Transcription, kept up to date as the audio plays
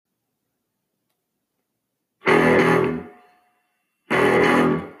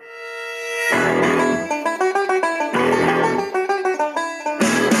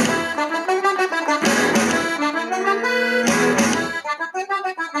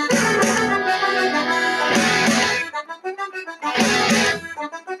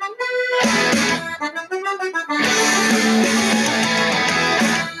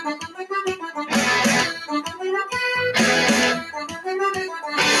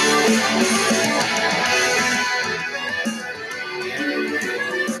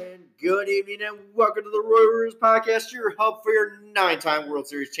Good evening and welcome to the Roy Ruse Podcast, your hub for your 9-time World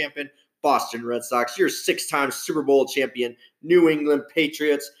Series champion, Boston Red Sox, your 6-time Super Bowl champion, New England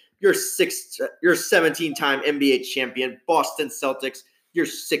Patriots, your 17-time NBA champion, Boston Celtics, your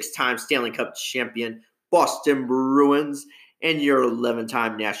 6-time Stanley Cup champion, Boston Bruins, and your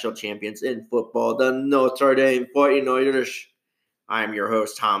 11-time national champions in football, the Notre Dame Fighting Irish. I am your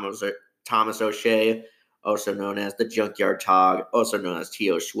host, Thomas O'Shea, also known as the Junkyard Tog, also known as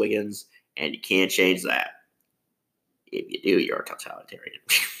T.O. Schwiggins, and you can't change that. If you do, you're a totalitarian.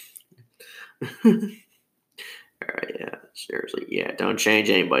 All right, yeah, seriously, yeah, don't change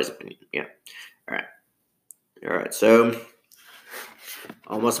anybody's opinion, yeah. All right, so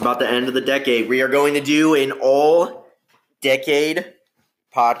almost about the end of the decade. We are going to do an all-decade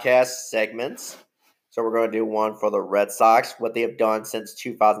podcast segments. So we're going to do one for the Red Sox, what they have done since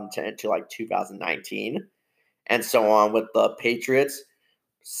 2010 to 2019, and so on with the Patriots,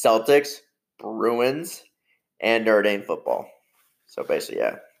 Celtics, Bruins, and Notre Dame football. So basically,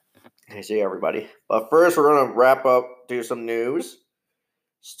 yeah. I see everybody. But first, we're going to do some news,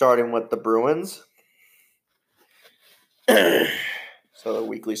 starting with the Bruins. So the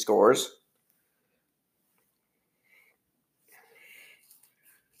weekly scores.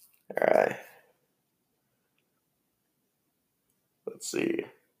 All right. Let's see.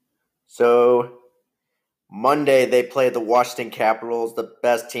 So Monday, they played the Washington Capitals, the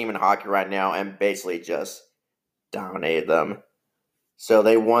best team in hockey right now, and basically just dominated them. So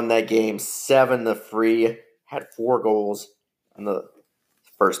they won that game 7-3, had 4 goals in the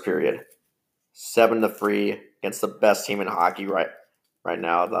first period. 7-3 against the best team in hockey right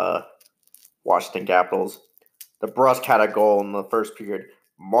now, the Washington Capitals. DeBrusk had a goal in the first period.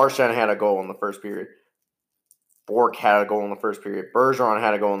 Marchand had a goal in the first period. Bourque had a goal in the first period. Bergeron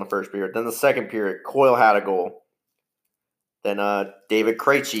had a goal in the first period. Then the second period, Coyle had a goal. Then David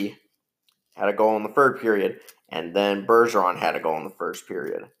Krejci had a goal in the third period. And then Bergeron had a goal in the third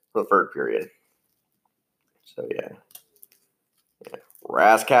period. So, yeah.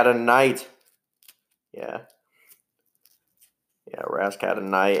 Rask had a night. Yeah, Rask had a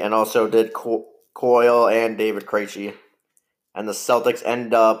night. And also did Coyle and David Krejci. And the Celtics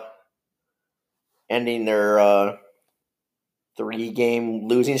end up ending their 3-game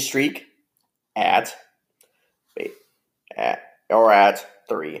losing streak at 3.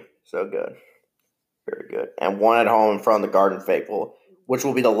 So good. Very good. And one at home in front of the Garden Faithful, which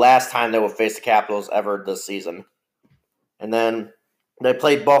will be the last time they will face the Capitals ever this season. And then they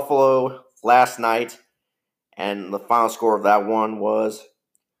played Buffalo last night, and the final score of that one was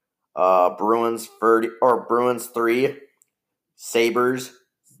Bruins 3, Sabres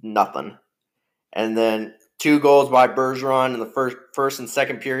nothing. And then 2 goals by Bergeron in the first and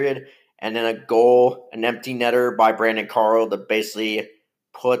second period, and then a goal, an empty netter by Brandon Carlo to basically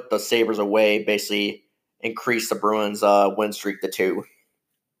put the Sabres away, basically increase the Bruins' win streak to 2.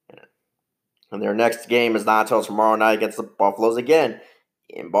 And their next game is not until tomorrow night against the Buffaloes again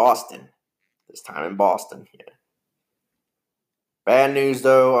in Boston. This time in Boston. Yeah. Bad news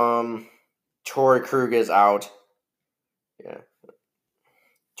though, Torrey Krug is out. Yeah.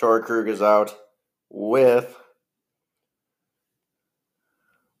 Torrey Krug is out with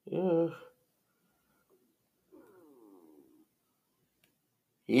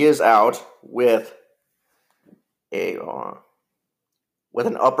he is out with an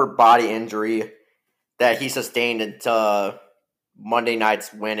upper body injury that he sustained into Monday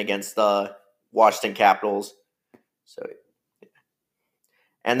night's win against the Washington Capitals. So,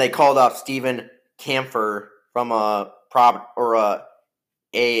 and they called up Steven Kampfer from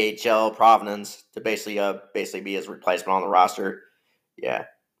AHL Providence to basically be his replacement on the roster. Yeah,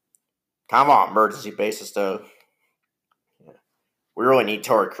 kind of on an emergency basis though. Yeah. We really need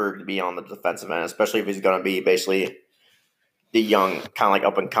Torrey Krug to be on the defensive end, especially if he's going to be basically the young, kind of like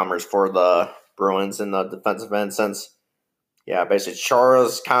up-and-comers for the Bruins in the defensive end since, basically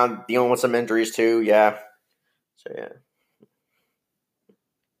Chara's kind of dealing with some injuries too, yeah. So, yeah.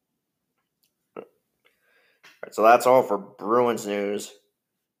 All right, so that's all for Bruins news.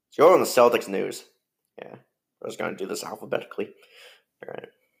 Let's go on the Celtics news. Yeah, I was going to do this alphabetically. All right.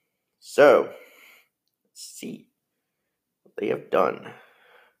 So, let's see what they have done.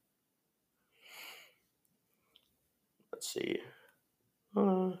 Let's see.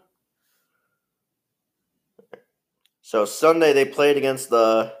 So Sunday they played against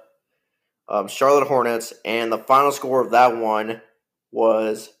the Charlotte Hornets, and the final score of that one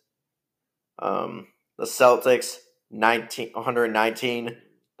was the Celtics 119,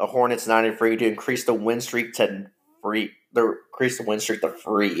 the Hornets 93 to increase the win streak to 3.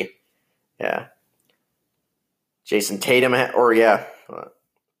 Yeah. Jason Tatum, yeah.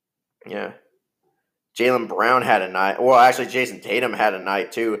 Jaylen Brown had a night. Well, actually, Jason Tatum had a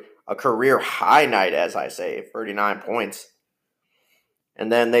night too. A career high night, as I say, 39 points.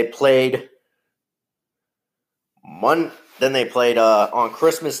 And then they played on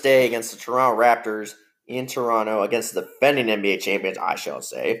Christmas Day against the Toronto Raptors in Toronto against the defending NBA champions, I shall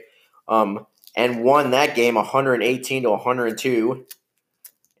say, and won that game 118 to 102.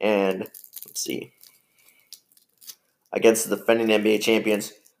 And let's see, against the defending NBA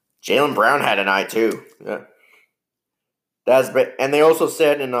champions, Jaylen Brown had a night too. Yeah. And they also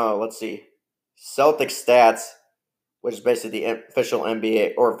said in Celtic stats, which is basically the official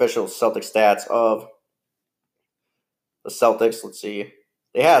NBA or official Celtic stats of the Celtics. Let's see,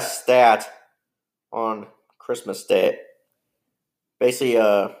 they had a stat on Christmas Day. Basically,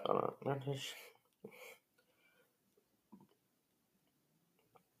 let's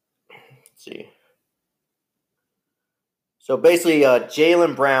see. So basically,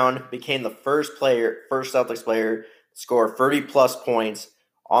 Jaylen Brown became the first Celtics player to score 30-plus points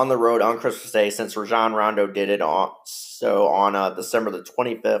on the road on Christmas Day since Rajon Rondo did it on December the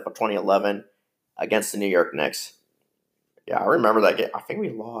 25th of 2011 against the New York Knicks. Yeah, I remember that game. I think we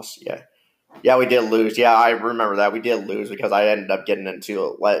lost. Yeah, we did lose. Yeah, I remember that. We did lose because I ended up getting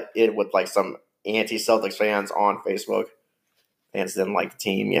into it with some anti-Celtics fans on Facebook. Fans didn't like the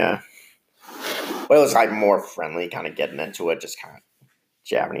team, yeah. But it was more friendly, kind of getting into it, just kind of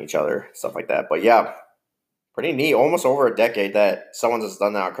jabbing each other, stuff like that. But yeah, pretty neat. Almost over a decade that someone has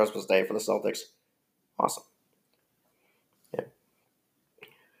done that on Christmas Day for the Celtics. Awesome. Yeah.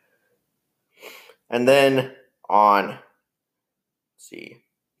 And then on,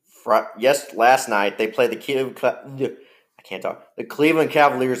 last night they played the Cleveland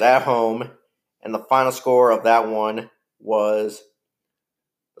Cavaliers at home, and the final score of that one was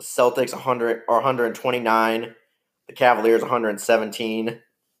the Celtics 129, the Cavaliers 117,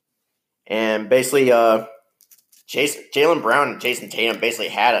 and basically Jaylen Brown and Jason Tatum basically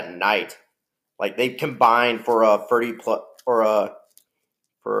had a night. They combined for a 30 plus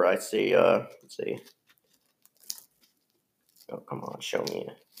let's see. Oh, come on, show me.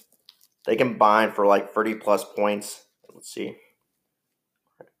 They combined for 30 plus points. Let's see.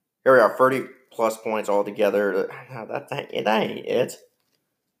 Here we are, 30 plus points altogether. That ain't it.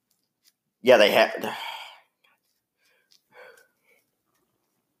 Yeah, they had.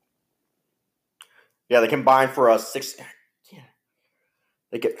 Yeah, they combined for a 6. Yeah,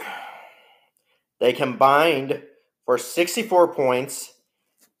 they combined for 64 points,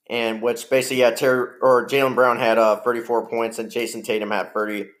 and which basically Jaylen Brown had 34 points and Jason Tatum had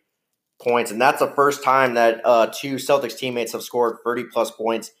 30 points, and that's the first time that two Celtics teammates have scored 30 plus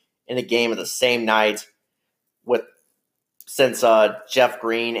points in a game of the same night since Jeff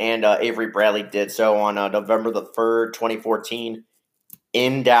Green and Avery Bradley did so on November the 3rd, 2014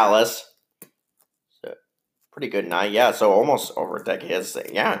 in Dallas. So, pretty good night. Yeah, so almost over a decade.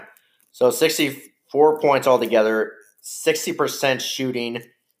 Yeah. So 64 points altogether, 60% shooting,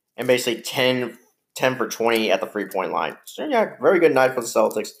 and basically 10 for 20 at the 3-point line. So yeah, very good night for the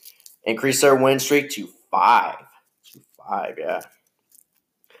Celtics. Increased their win streak to 5. Yeah.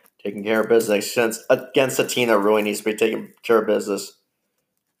 Taking care of business against a team that really needs to be taking care of business.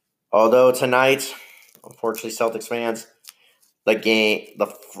 Although tonight, unfortunately, Celtics fans,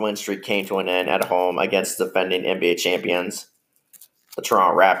 the win streak came to an end at home against the defending NBA champions, the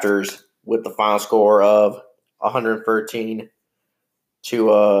Toronto Raptors, with the final score of 113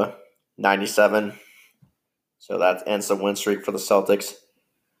 to 97. So that ends the win streak for the Celtics.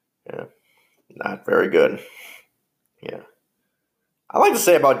 Yeah, not very good. Yeah. I like to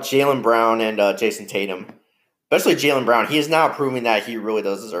say about Jaylen Brown and Jason Tatum, especially Jaylen Brown, he is now proving that he really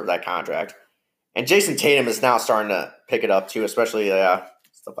does deserve that contract. And Jason Tatum is now starting to pick it up too, especially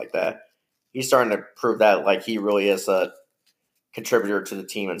stuff like that. He's starting to prove that he really is a contributor to the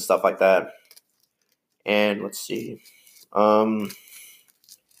team and stuff like that. And let's see. I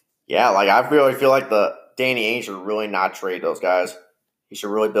really feel like the Danny Ainge should really not trade those guys. He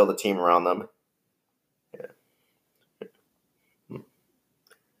should really build a team around them.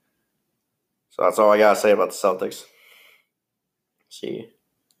 So that's all I gotta say about the Celtics. Let's see.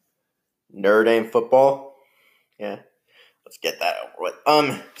 Notre Dame football. Yeah. Let's get that over with.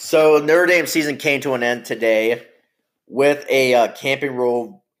 So Notre Dame season came to an end today with a Camping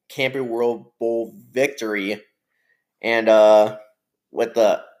World Bowl victory, and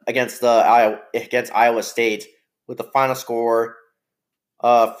against Iowa State with the final score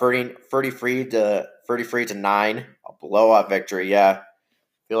 33 to 9, a blowout victory. Yeah,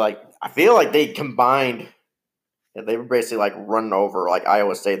 I feel like they combined Yeah, they were basically like running over like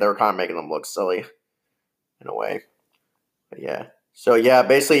Iowa State. They were kind of making them look silly in a way. But yeah. So yeah,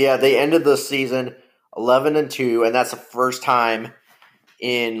 basically yeah, they ended the season 11-2, and that's the first time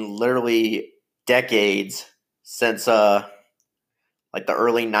in literally decades since like the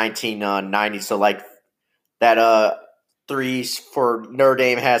early 1990s. So like that three for Notre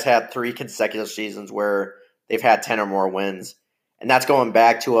Dame has had 3 consecutive seasons where they've had 10 or more wins. And that's going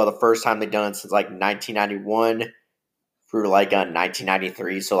back to the first time they've done it since like 1991 through like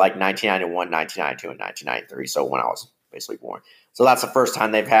 1993. So like 1991, 1992, and 1993. So when I was basically born. So that's the first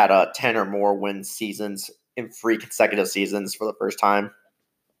time they've had 10 or more win seasons in 3 consecutive seasons for the first time.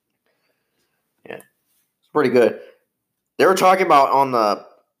 Yeah, it's pretty good. They were talking about on the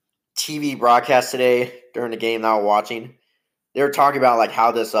TV broadcast today during the game that I was watching. They were talking about like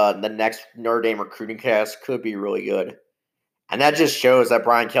how this the next Notre Dame recruiting class could be really good. And that just shows that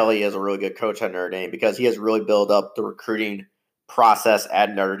Brian Kelly is a really good coach at Notre Dame because he has really built up the recruiting process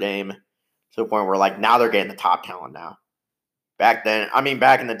at Notre Dame to the point where like now they're getting the top talent now. Back then,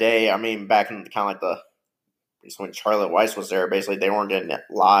 back in the day, back in kind of like the when Charlotte Weiss was there, basically they weren't getting a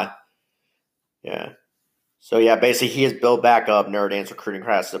lot. Yeah. So yeah, basically he has built back up Notre Dame's recruiting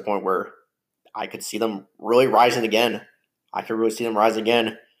class to the point where I could see them really rising again. I could really see them rise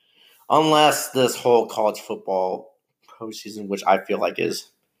again. Unless this whole college football postseason, which I feel like is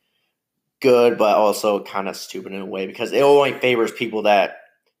good, but also kind of stupid in a way because it only favors people that,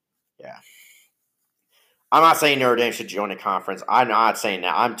 yeah. I'm not saying Notre Dame should join a conference. I'm not saying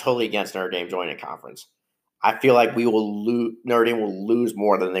that. I'm totally against Notre Dame joining a conference. I feel like Notre Dame will lose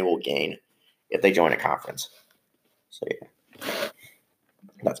more than they will gain if they join a conference. So yeah,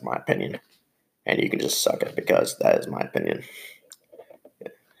 that's my opinion, and you can just suck it because that is my opinion. Yeah.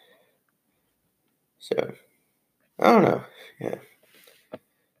 So I don't know. Yeah.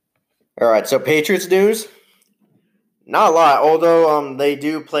 All right. So Patriots news. Not a lot, although they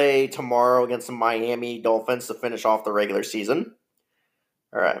do play tomorrow against the Miami Dolphins to finish off the regular season.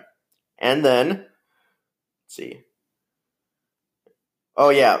 All right, and then let's see. Oh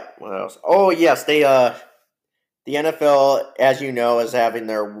yeah, what else? Oh yes, they the NFL, as you know, is having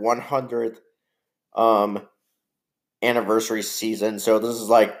their 100th anniversary season. So this is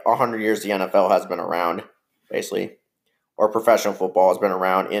like 100 years the NFL has been around, basically, or professional football has been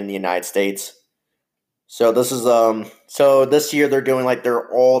around in the United States. So this is so this year they're doing like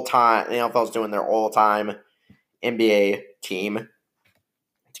their all-time. The NFL is doing their all-time NBA team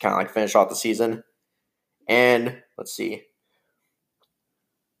to kind of like finish off the season. And let's see.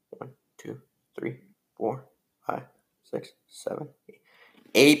 1, 2, 3, 4, 5, 6, 7,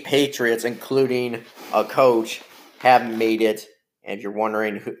 8 Patriots, including a coach, have made it. And if you're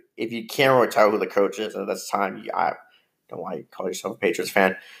wondering who, if you can't really tell who the coach is at this time, I don't know why you call yourself a Patriots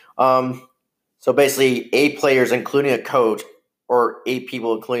fan. So basically, 8 players, including a coach, or 8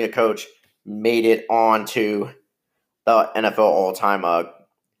 people, including a coach, made it onto the NFL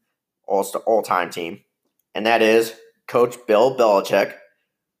all-time team, and that is Coach Bill Belichick,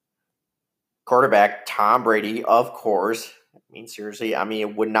 quarterback Tom Brady, of course. Seriously,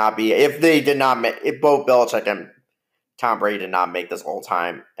 it would not be if both Belichick and Tom Brady did not make this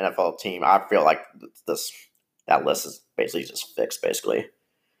all-time NFL team. I feel like that list is basically just fixed. Basically,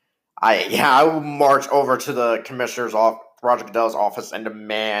 I will march over to the commissioner's office, Roger Goodell's office, and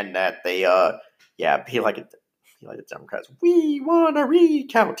demand that they be like the Democrats. We want a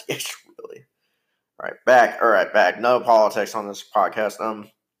recount. Yes, really. All right, back. No politics on this podcast.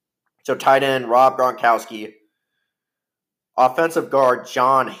 So tight end Rob Gronkowski, offensive guard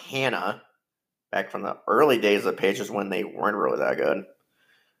John Hanna, back from the early days of the Patriots when they weren't really that good.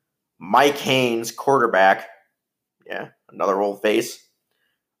 Mike Haynes, quarterback. Yeah, another old face.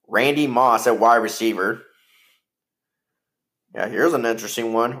 Randy Moss at wide receiver. Yeah, here's an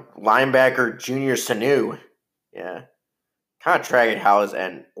interesting one. Linebacker Junior Sanu. Yeah. Kind of tragic how his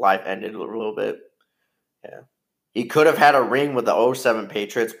life ended a little bit. Yeah. He could have had a ring with the 07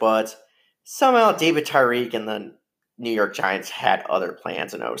 Patriots, but somehow David Tyreek and the New York Giants had other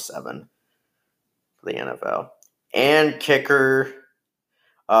plans in 07 for the NFL. And kicker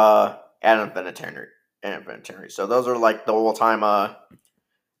Adam Vinatieri. So those are like the all-time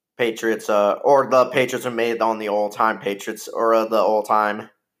Patriots, or the Patriots are made on the all-time Patriots, or the all-time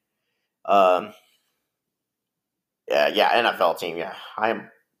NFL team. Yeah, I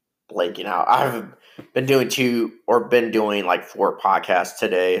am blanking out. I've been doing like 4 podcasts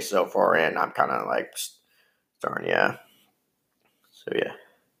today so far, and I'm kind of like starting, yeah. So yeah,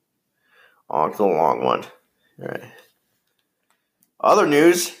 on to the long one. All right. Other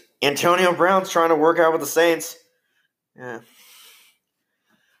news: Antonio Brown's trying to work out with the Saints. Yeah.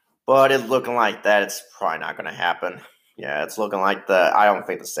 But it's looking like that it's probably not going to happen. Yeah, it's looking like I don't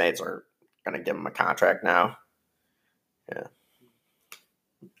think the Saints are going to give him a contract now. Yeah.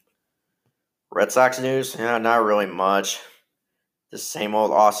 Red Sox news? Yeah, not really much. The same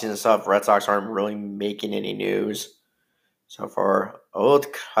old offseason stuff. Red Sox aren't really making any news so far. Old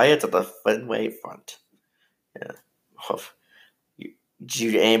Coyotes at the Fenway front. Yeah.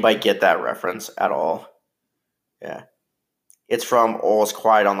 Did anybody get that reference at all? Yeah. It's from All's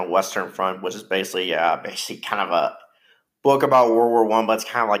Quiet on the Western Front, which is basically kind of a book about World War One, but it's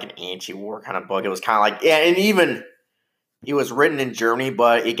kind of like an anti-war kind of book. It was kind of like, yeah, and even it was written in Germany,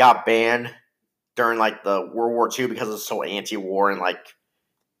 but it got banned during like the World War II because it was so anti-war, and like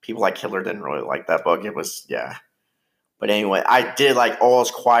people like Hitler didn't really like that book. It was but anyway, I did like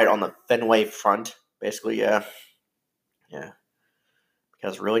All's Quiet on the Fenway Front, basically, yeah,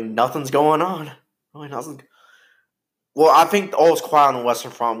 because really nothing's going on, really nothing. Well, I think All's Quiet on the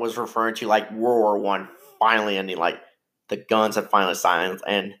Western Front was referring to like World War One finally ending, like the guns have finally silenced,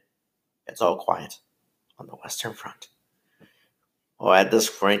 and it's all quiet on the Western Front. Well, at this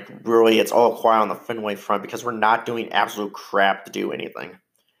point, really, it's all quiet on the Fenway Front because we're not doing absolute crap to do anything.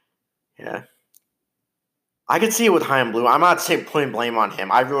 Yeah. I can see it with Chaim Bloom. I'm not saying putting blame on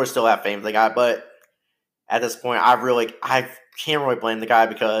him. I really still have faith in the guy, but at this point, I can't really blame the guy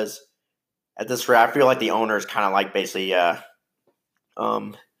because at this rate, I feel like the owners kind of like basically kind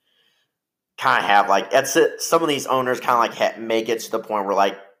of have like that's it. Some of these owners kind of like make it to the point where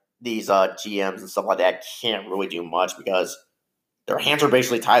like these GMs and stuff like that can't really do much because their hands are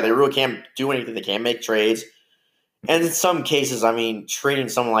basically tied. They really can't do anything. They can't make trades. And in some cases, I mean, trading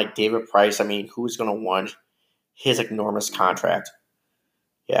someone like David Price, I mean, who's going to want his enormous contract?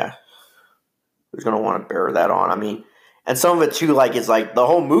 Yeah. Who's going to want to bear that on? I mean, and some of it too, like, is like the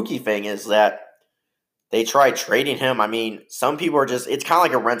whole Mookie thing is that they tried trading him. I mean, some people are just, it's kind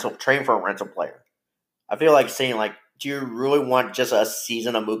of like trading for a rental player. I feel like saying, like, do you really want just a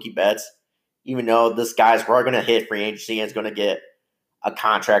season of Mookie Betts? Even though this guy's probably going to hit free agency and is going to get a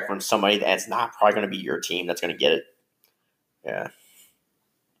contract from somebody that's not probably going to be your team that's going to get it. Yeah.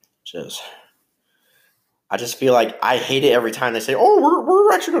 I just feel like I hate it every time they say, "Oh,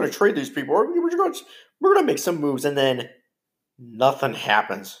 we're actually going to trade these people. We're going to make some moves," and then nothing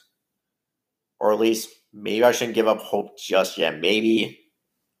happens. Or at least maybe I shouldn't give up hope just yet. Maybe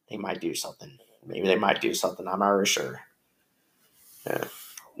they might do something. I'm not really sure. Yeah.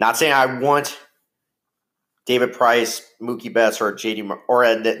 Not saying I want David Price, Mookie Betts, or JD or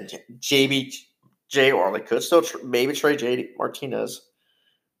JBJ, or they could still maybe trade JD Martinez.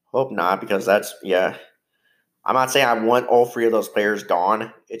 Hope not, because that's I'm not saying I want all three of those players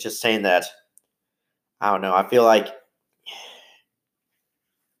gone. It's just saying that I don't know. I feel like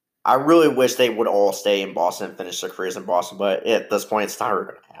I really wish they would all stay in Boston and finish their careers in Boston, but at this point, it's not really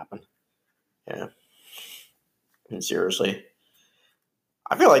going to happen. Yeah. And seriously.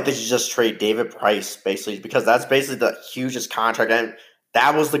 I feel like they should just trade David Price, basically, because that's basically the hugest contract. And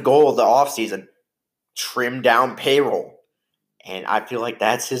that was the goal of the offseason. Trim down payroll. And I feel like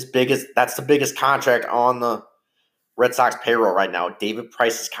that's the biggest contract on the Red Sox payroll right now. David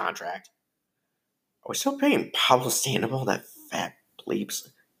Price's contract. Are we still paying Pablo Sandoval that fat bleeps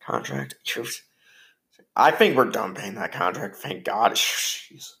contract? I think we're done paying that contract. Thank God.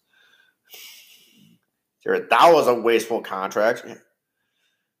 Jeez. That was a wasteful contract.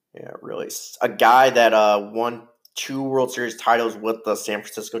 Yeah, really. A guy that won 2 World Series titles with the San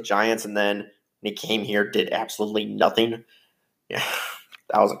Francisco Giants, and then when he came here, did absolutely nothing. Yeah,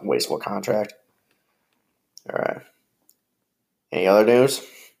 that was a wasteful contract. All right. Any other news?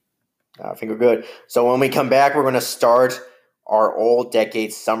 I think we're good. So when we come back, we're going to start our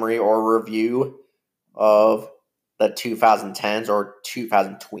all-decade summary or review of the 2010s or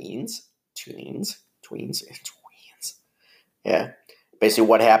 2000 tweens. Tweens. Yeah. Basically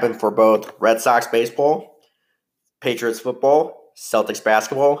what happened for both Red Sox baseball, Patriots football, Celtics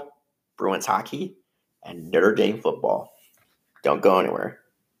basketball, Bruins hockey, and Notre Dame football. Don't go anywhere.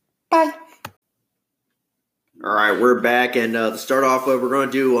 Bye. All right, we're back, and to start off with, we're going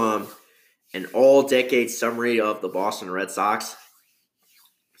to do an all-decade summary of the Boston Red Sox.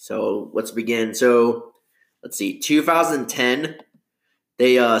 So let's begin. So let's see, 2010,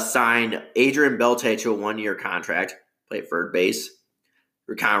 they signed Adrian Beltre to a 1-year contract, played third base.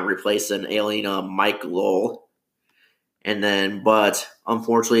 We're kind of replacing alien Mike Lowell. And then, but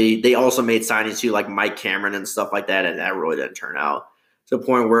unfortunately, they also made signings to like Mike Cameron and stuff like that, and that really didn't turn out to the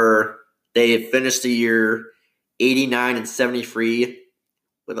point where they finished the year 89-73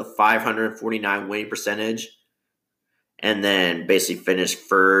 with a 549 winning percentage, and then basically finished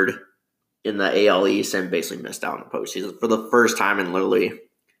third in the AL East and basically missed out in the postseason for the first time in literally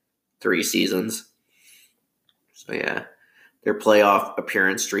 3 seasons. So, yeah, their playoff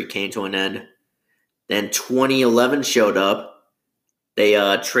appearance streak came to an end. Then 2011 showed up. They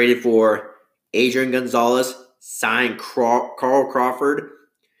traded for Adrian Gonzalez, signed Carl Crawford,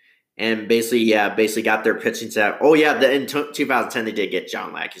 and basically got their pitching staff. Oh, yeah, in 2010 they did get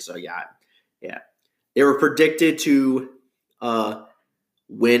John Lackey. So, yeah. They were predicted to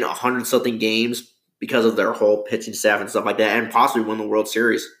win 100-something games because of their whole pitching staff and stuff like that, and possibly win the World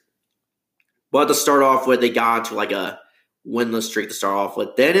Series. But to start off with, they got into like a winless streak to start off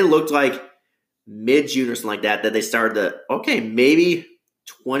with. Then it looked like mid-June or something like that they started to, okay, maybe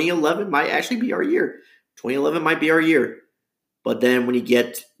 2011 might actually be our year. 2011 might be our year. But then when you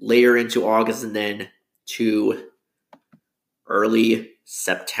get later into August and then to early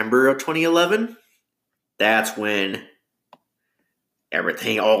September of 2011, that's when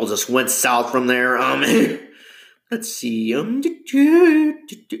everything all just went south from there. Let's see.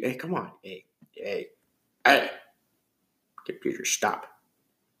 Hey, come on. Hey. Computer, stop.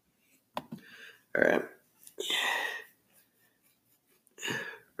 All right.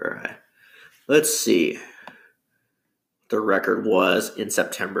 Let's see. The record was in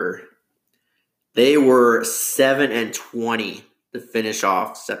September. They were 7-20 to finish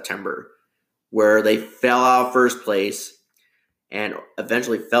off September, where they fell out first place and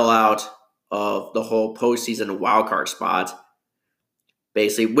eventually fell out of the whole postseason wildcard spot.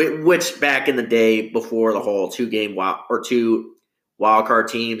 Basically, which back in the day before the whole two wildcard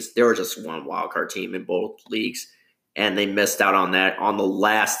teams, there was just one wildcard team in both leagues, and they missed out on that on the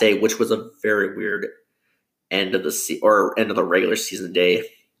last day, which was a very weird end of the regular season day.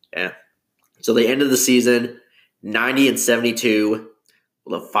 Yeah. So they ended the season 90-72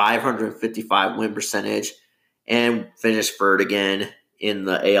 with a 555 win percentage and finished third again in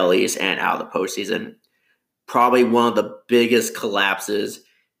the AL East and out of the postseason. Probably one of the biggest collapses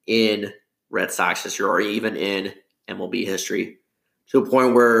in Red Sox history or even in MLB history, to a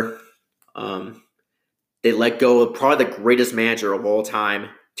point where they let go of probably the greatest manager of all time,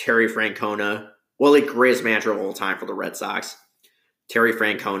 Terry Francona. Well, the greatest manager of all time for the Red Sox, Terry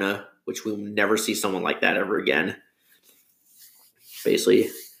Francona, which we'll never see someone like that ever again. Basically,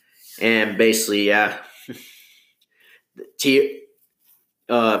 yeah.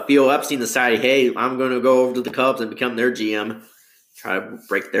 Theo Epstein decided, hey, I'm going to go over to the Cubs and become their GM, try to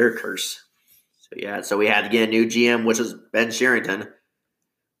break their curse. So we had to get a new GM, which was Ben Cherington.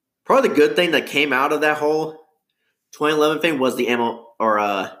 Probably the good thing that came out of that whole 2011 thing was the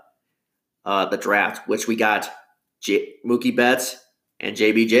the draft, which we got Mookie Betts and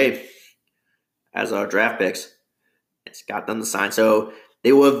JBJ as our draft picks. It's got them to sign. So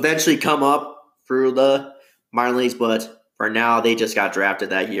they will eventually come up through the minor leagues, but for now, they just got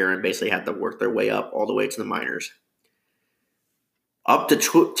drafted that year and basically had to work their way up all the way to the minors. Up to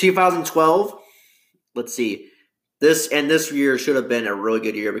 2012, let's see. This year should have been a really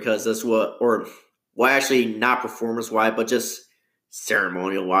good year because this was, actually not performance-wise, but just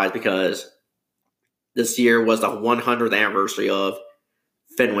ceremonial-wise, because this year was the 100th anniversary of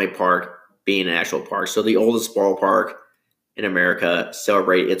Fenway Park being an actual park. So the oldest ballpark in America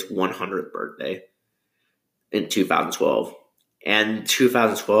celebrated its 100th birthday in 2012. And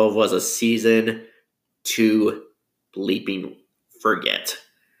 2012 was a season to bleeping forget.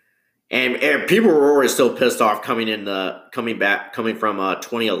 And people were already still pissed off coming from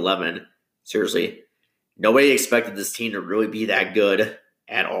 2011. Seriously. Nobody expected this team to really be that good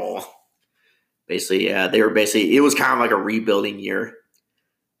at all. Basically, yeah, it was kind of like a rebuilding year.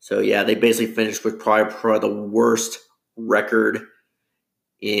 So, yeah, they basically finished with probably the worst record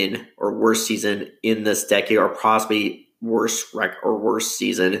worst season in this decade, or possibly worst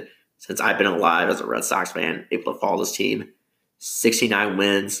season since I've been alive as a Red Sox fan, able to follow this team. 69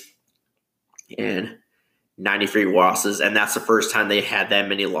 wins and 93 losses, and that's the first time they had that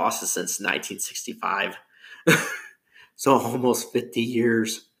many losses since 1965. So almost 50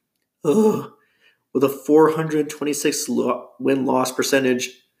 years. Ugh. With a 426 win-loss percentage,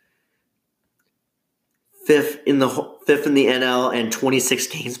 fifth in the NL, and 26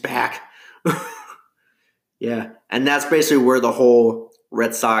 games back. Yeah, and that's basically where the whole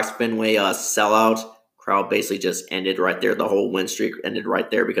Red Sox Fenway sellout crowd basically just ended right there. The whole win streak ended right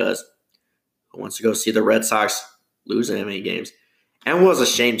there because who wants to go see the Red Sox lose that many games? And it was a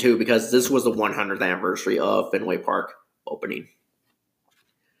shame too because this was the 100th anniversary of Fenway Park opening.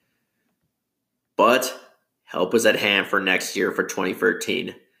 But help was at hand for next year, for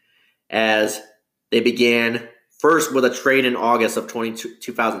 2013, as they began first with a trade in August of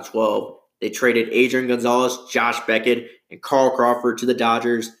 2012. They traded Adrian Gonzalez, Josh Beckett, and Carl Crawford to the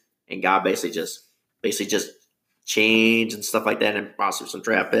Dodgers, and got basically just change and stuff like that, and possibly some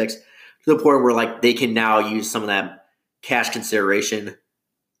draft picks. to the point where like they can now use some of that cash consideration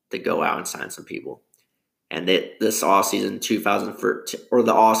to go out and sign some people. And this offseason 2013 or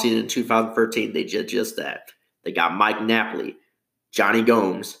the offseason 2013, they did just that. They got Mike Napoli, Johnny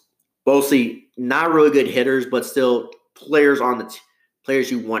Gomes, mostly not really good hitters, but still players on the players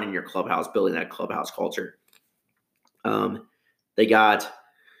you want in your clubhouse, building that clubhouse culture. They got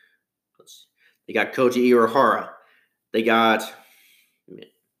Koji Iwahara. They got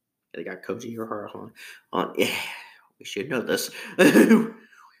Koji Iwahara on. Yeah, we should know this.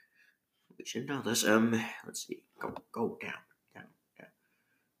 We should know this. Let's see. Go down.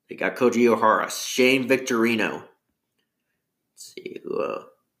 They got Koji Iwahara, Shane Victorino. Let's see.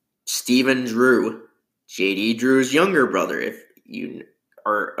 Steven Drew, JD Drew's younger brother. If you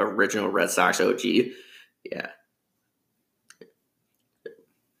are original Red Sox OG, yeah.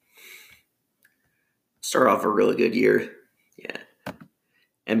 Start off a really good year, yeah.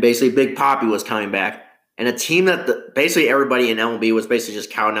 And basically, Big Papi was coming back, and a team that basically everybody in MLB was basically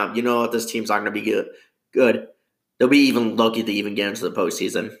just counting up. You know what? This team's not going to be good. They'll be even lucky to even get into the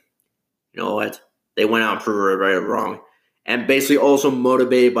postseason. You know what? They went out and proved it right or wrong. And basically also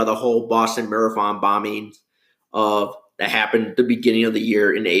motivated by the whole Boston Marathon bombing that happened at the beginning of the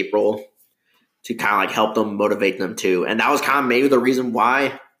year in April to kind of like help them motivate them too. And that was kind of maybe the reason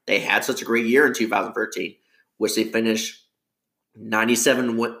why they had such a great year in 2013, which they finished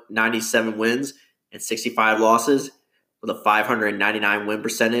 97 wins and 65 losses with a 599 win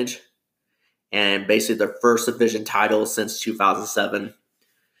percentage. And basically their first division title since 2007.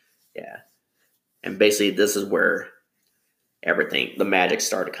 Yeah. And basically this is where the magic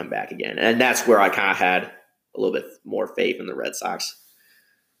started to come back again. And that's where I kind of had a little bit more faith in the Red Sox.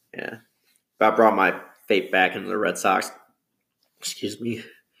 Yeah. But I brought my faith back into the Red Sox. Excuse me.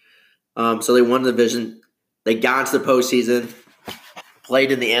 So they won the division. They got into the postseason,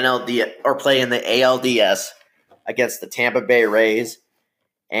 played in the ALDS against the Tampa Bay Rays,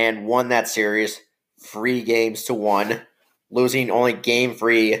 and won that series 3-1, losing only game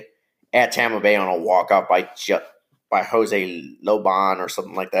 3 at Tampa Bay on a walk-off by Jose Lobon or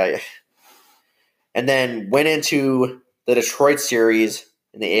something like that. And then went into the Detroit series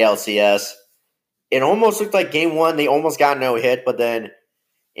in the ALCS. It almost looked like game 1, they almost got no hit, but then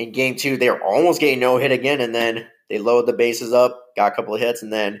in game 2, they were almost getting no hit again, and then they loaded the bases up, got a couple of hits,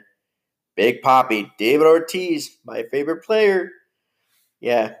 and then Big Papi, David Ortiz, my favorite player,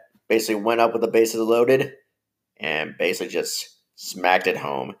 yeah, basically went up with the bases loaded and basically just smacked it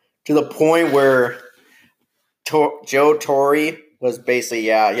home to the point where Joe Torre was basically,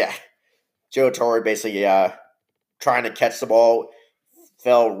 Joe Torre basically, trying to catch the ball,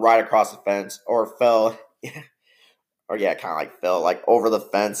 fell right across the fence, or fell, kind of like fell like over the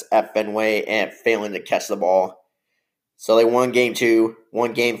fence at Fenway and failing to catch the ball. So they won game 2,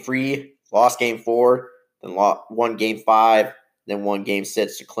 won game 3, lost game 4, then won game 5, then won game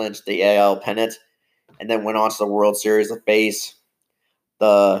 6 to clinch the AL pennant, and then went on to the World Series to face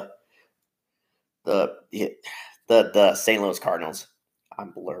the St. Louis Cardinals.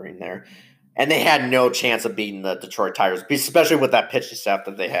 I'm blurring there. And they had no chance of beating the Detroit Tigers, especially with that pitching staff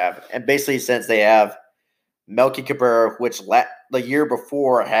that they have. And basically, since they have Melky Cabrera, which the year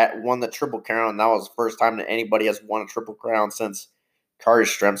before had won the Triple Crown, and that was the first time that anybody has won a Triple Crown since Kari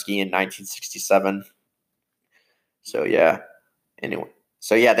Stremski in 1967. So, yeah. Anyway.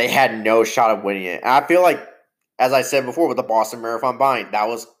 So, yeah, they had no shot of winning it. And I feel like, as I said before with the Boston Marathon bombing, that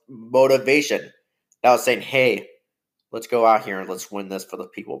was motivation. That was saying, hey, let's go out here and let's win this for the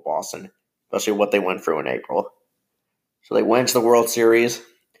people of Boston, especially what they went through in April. So they went to the World Series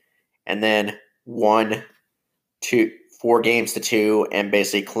and then won 4-2 and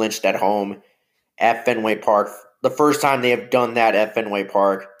basically clinched at home at Fenway Park. The first time they have done that at Fenway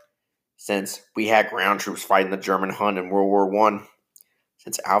Park since we had ground troops fighting the German Hun in World War I.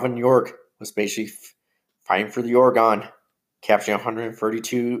 Since Alvin York was basically fighting for the Oregon, capturing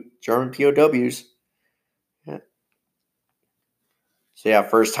 132 German POWs. Yeah. So, yeah,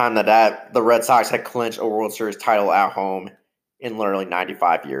 first time that the Red Sox had clinched a World Series title at home in literally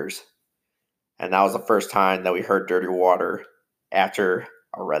 95 years. And that was the first time that we heard Dirty Water after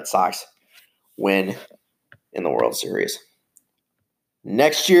a Red Sox win in the World Series.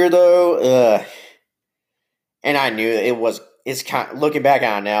 Next year, though, and I knew it's kind of, looking back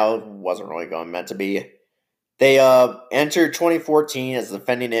on it now, it wasn't really meant to be. They entered 2014 as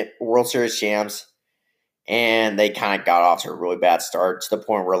defending World Series champs, and they kind of got off to a really bad start to the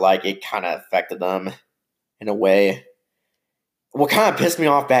point where it kind of affected them in a way. What kind of pissed me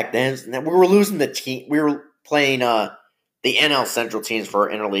off back then is that we were losing the team. We were playing the NL Central teams for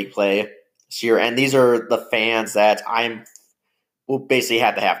interleague play this year, and these are the fans that we'll basically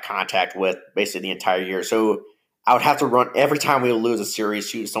have to have contact with basically the entire year. So I would have to run every time we would lose a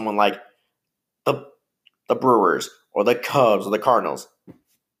series to someone like the the Brewers or the Cubs or the Cardinals.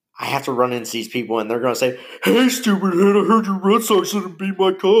 I have to run into these people and they're going to say, "Hey, stupid head, I heard your Red Sox didn't beat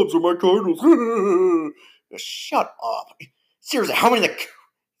my Cubs or my Cardinals." Shut up. Seriously,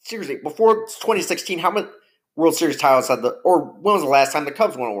 seriously, before 2016, how many World Series titles or when was the last time the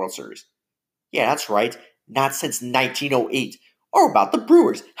Cubs won a World Series? Yeah, that's right. Not since 1908. Or about the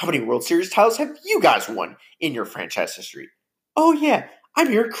Brewers. How many World Series titles have you guys won in your franchise history? Oh, yeah, I'm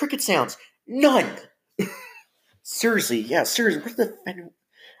hearing cricket sounds. None. Seriously, yeah, seriously.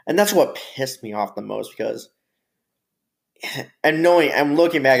 And that's what pissed me off the most because, I'm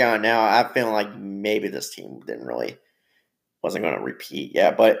looking back on it now, I feel like maybe this team wasn't going to repeat.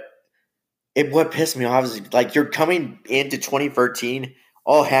 Yeah, but what pissed me off is like you're coming into 2013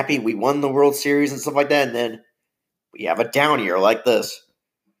 all happy we won the World Series and stuff like that, and then we have a down year like this.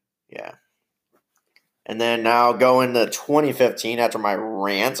 Yeah. And then now going to 2015 after my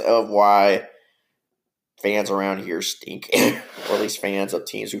rant of why fans around here stink, or at least fans of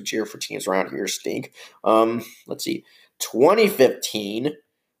teams who cheer for teams around here stink. Let's see. 2015,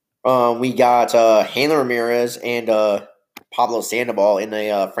 we got Hanley Ramirez and Pablo Sandoval in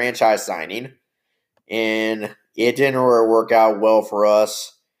a franchise signing, and it didn't really work out well for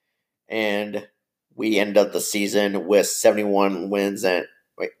us, and we ended up the season with 71 wins and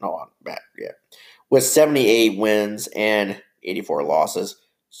with 78 wins and 84 losses.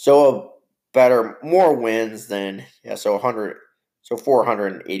 So more wins than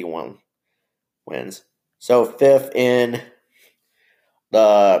 481 wins. So fifth in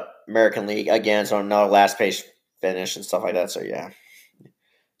the American League again. So another last place finish and stuff like that. So yeah.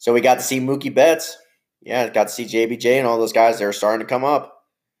 So we got to see Mookie Betts. Yeah, got to see JBJ and all those guys. They were starting to come up.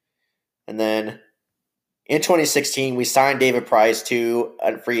 And then in 2016, we signed David Price to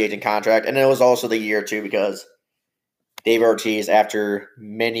a free agent contract. And it was also the year, too, because David Ortiz, after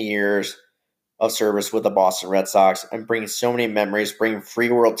many years of service with the Boston Red Sox and bringing so many memories, bringing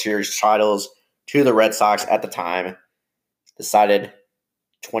 3 World Series titles to the Red Sox at the time, decided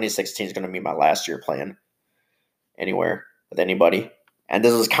 2016 is going to be my last year playing anywhere with anybody. And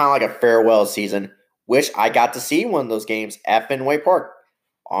this was kind of like a farewell season, which I got to see one of those games at Fenway Park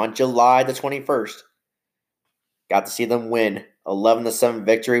on July the 21st. Got to see them win 11-7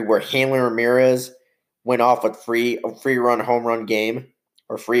 victory where Hanley Ramirez went off with free home run game.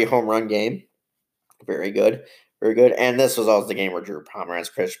 Very good. Very good. And this was also the game where Drew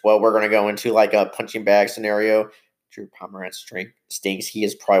Pomeranz pitched. Well, we're going to go into like a punching bag scenario. Drew Pomeranz stinks. He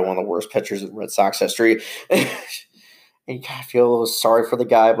is probably one of the worst pitchers in Red Sox history. And you kind of feel a little sorry for the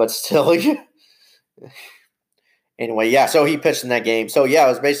guy, but still. Anyway, yeah, so he pitched in that game. So, yeah, it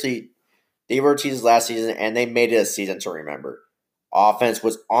was basically Dave Ortiz's last season, and they made it a season to remember. Offense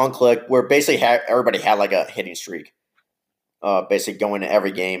was on click, where basically everybody had like a hitting streak. Basically going to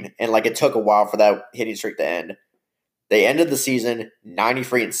every game. And like it took a while for that hitting streak to end. They ended the season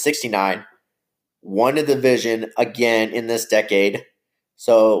 93-69, won the division again in this decade.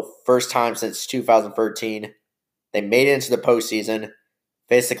 So first time since 2013. They made it into the postseason,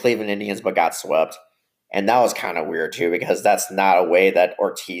 faced the Cleveland Indians, but got swept. And that was kind of weird too, because that's not a way that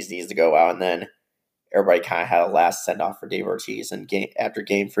Ortiz needs to go out. And then everybody kind of had a last send-off for Dave Ortiz after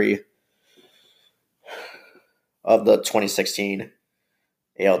Game 3 of the 2016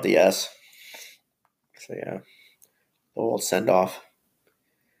 ALDS. So, yeah, a little send-off.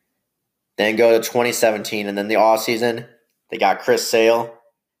 Then go to 2017, and then the offseason, they got Chris Sale.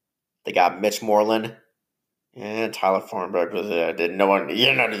 They got Mitch Moreland. And Tyler Thornburg. No one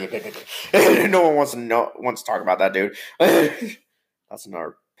wants to talk about that dude. That's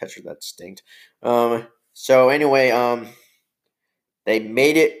another pitcher that stinked. So anyway, they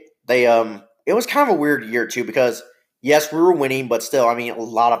made it. It was kind of a weird year too because yes, we were winning, but still, I mean, a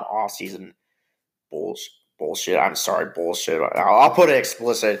lot of offseason bullshit. I'm sorry, bullshit. I'll put it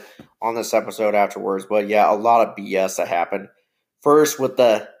explicit on this episode afterwards, but yeah, a lot of BS that happened. First with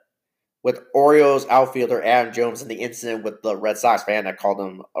Orioles outfielder Adam Jones and the incident with the Red Sox fan that called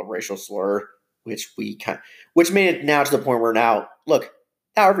him a racial slur, which made it now to the point where now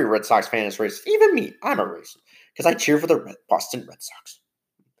every Red Sox fan is racist. Even me, I'm a racist because I cheer for the Boston Red Sox,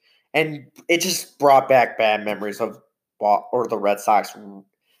 and it just brought back bad memories of the Red Sox, kind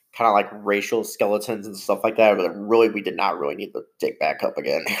of like racial skeletons and stuff like that. But really, we did not really need to dig back up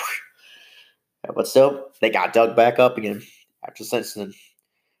again. But still, they got dug back up again after Simpson.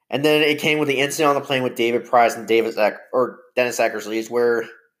 And then it came with the incident on the plane with David Price and Dennis Eckersley, where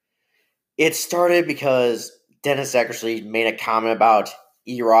it started because Dennis Eckersley made a comment about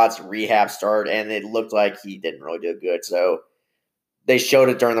Erod's rehab start, and it looked like he didn't really do good. So they showed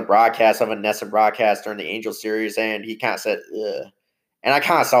it during the broadcast of a Nessa broadcast during the Angel series, and he kind of said, ugh. And I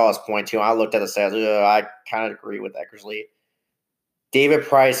kind of saw his point too. I looked at the stats. I kind of agree with Eckersley. David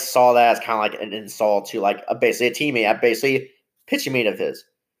Price saw that as kind of like an insult to like basically a teammate, basically pitching mate of his.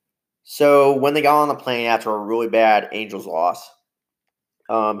 So when they got on the plane after a really bad Angels loss,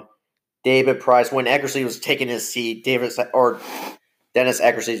 David Price, when Eckersley was taking his seat, Dennis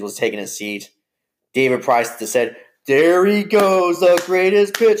Eckersley was taking his seat. David Price just said, "There he goes, the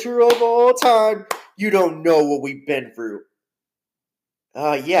greatest pitcher of all time. You don't know what we've been through."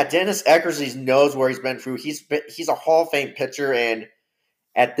 Yeah, Dennis Eckersley knows where he's been through. He's a Hall of Fame pitcher, and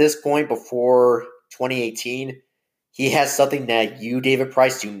at this point, before 2018, he has something that you, David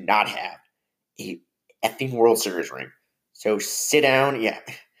Price, do not have: a effing World Series ring. So sit down. Yeah,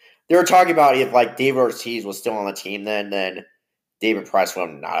 they were talking about if like David Ortiz was still on the team, then David Price would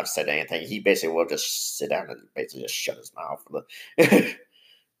not have said anything. He basically would just sit down and basically just shut his mouth. For the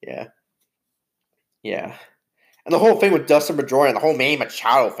yeah. And the whole thing with Dustin Pedroia and the whole Manny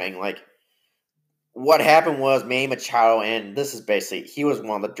Machado thing, like, what happened was Manny Machado, and this is basically, he was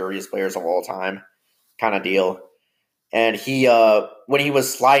one of the dirtiest players of all time, kind of deal. And he, when he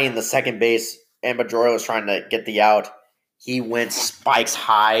was sliding the second base and Pedroia was trying to get the out, he went spikes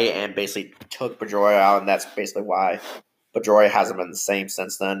high and basically took Pedroia out, and that's basically why Pedroia hasn't been the same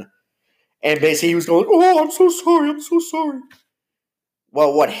since then. And basically he was going, "Oh, I'm so sorry.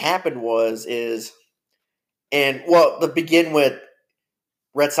 Well, what happened to begin with,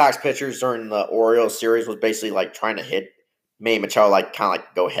 Red Sox pitchers during the Orioles series was basically like trying to hit Manny Machado, like kind of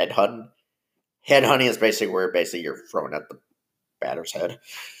like go headhunting. Headhunting is basically where basically you're throwing at the batter's head.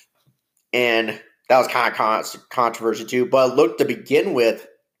 And that was kind of controversy too. But look, to begin with,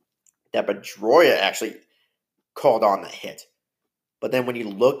 that Pedroia actually called on the hit. But then when you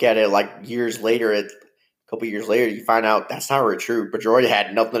look at it like years later, a couple years later, you find out that's not really true. Pedroia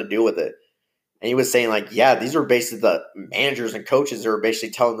had nothing to do with it. And he was saying, like, yeah, these are basically the managers and coaches that are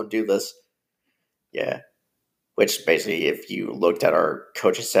basically telling them to do this. Yeah. Which basically, if you looked at our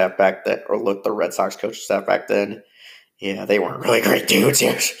coaching staff back then, or looked at the Red Sox coaching staff back then, yeah, they weren't really great dudes.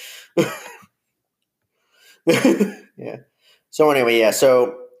 Yeah. So anyway, yeah,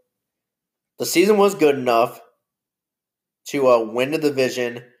 so the season was good enough to win the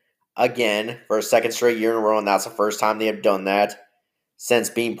division again for a second straight year in a row, and that's the first time they have done that since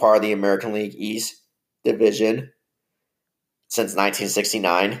being part of the American League East division since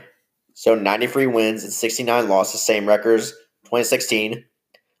 1969. So 93 wins and 69 losses, same records 2016,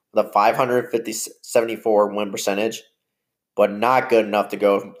 with a 574 win percentage, but not good enough to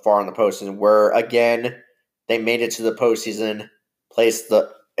go far in the postseason. Where again, they made it to the postseason, made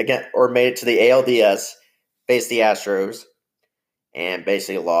it to the ALDS, faced the Astros, and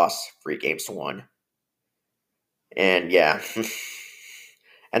basically lost 3-1. And yeah.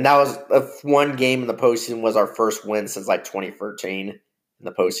 And that was one game in the postseason was our first win since like 2013 in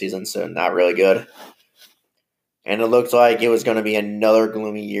the postseason, so not really good. And it looked like it was going to be another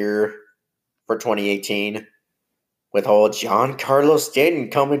gloomy year for 2018 with old Giancarlo Stanton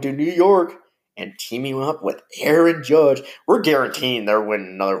coming to New York and teaming up with Aaron Judge. We're guaranteeing they're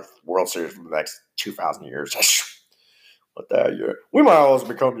winning another World Series for the next 2,000 years. What the hell, yeah. We might always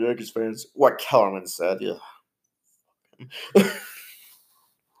become Yankees fans. What Kellerman said, yeah.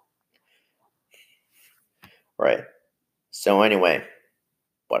 Right. So anyway,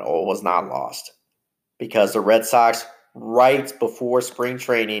 but all was not lost because the Red Sox, right before spring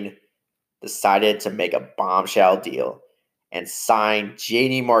training, decided to make a bombshell deal and sign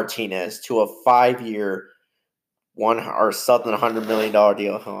JD Martinez to a 5-year, $100 million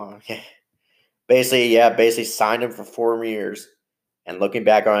deal. Oh, okay. Basically signed him for 4 years. And looking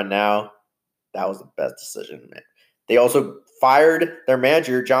back on it now, that was the best decision, man. They also fired their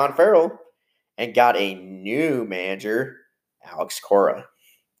manager, John Farrell, and got a new manager, Alex Cora,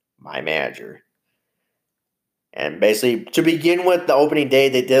 my manager. And basically, to begin with, the opening day,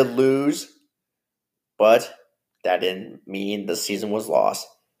 they did lose, but that didn't mean the season was lost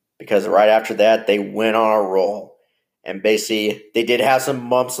because right after that, they went on a roll. And basically, they did have some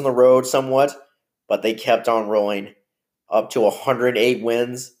bumps in the road somewhat, but they kept on rolling up to 108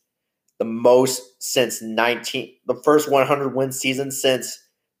 wins, the most since the first 100 win season since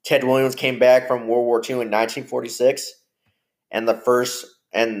Ted Williams came back from World War II in 1946, and the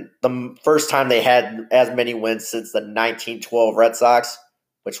first time they had as many wins since the 1912 Red Sox,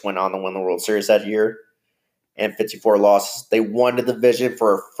 which went on to win the World Series that year, and 54 losses. They won the division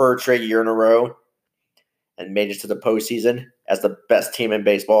for a third straight year in a row and made it to the postseason as the best team in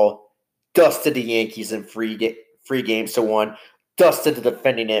baseball. Dusted the Yankees in 3-1. Dusted the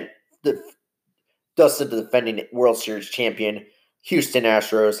defending World Series champion, Houston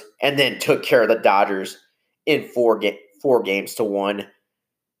Astros, and then took care of the Dodgers in 4-1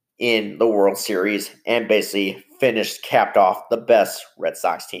 in the World Series, and basically capped off the best Red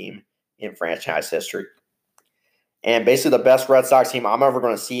Sox team in franchise history. And basically the best Red Sox team I'm ever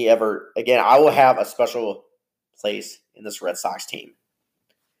going to see ever again. I will have a special place in this Red Sox team.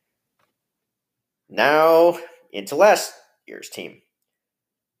 Now, into last year's team.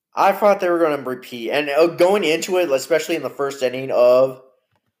 I thought they were going to repeat. And going into it, especially in the first inning of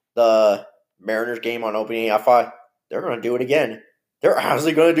the Mariners game on opening, I thought they're going to do it again. They're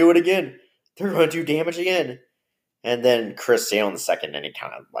honestly going to do it again. They're going to do damage again. And then Chris Sale in the second inning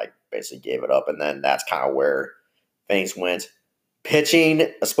kind of basically gave it up. And then that's kind of where things went.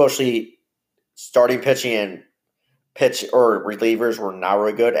 Pitching, especially starting pitching and relievers were not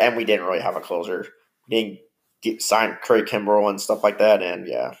really good. And we didn't really have a closer. We didn't sign Craig Kimbrell and stuff like that. And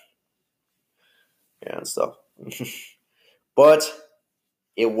yeah, and stuff. But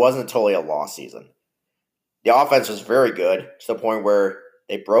it wasn't totally a lost season. The offense was very good to the point where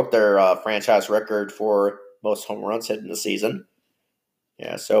they broke their franchise record for most home runs hit in the season.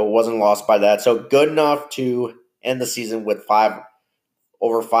 Yeah, so it wasn't lost by that. So good enough to end the season with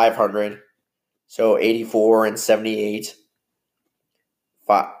over 500. So 84 and 78,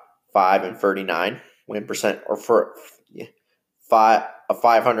 5 and 39 win percent, or for a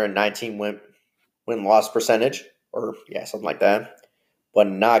 519 win loss percentage, or yeah, something like that. But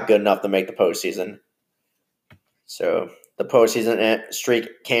not good enough to make the postseason. So the postseason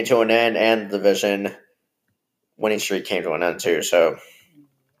streak came to an end, and the division winning streak came to an end too. So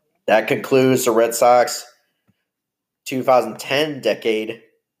that concludes the Red Sox 2010 decade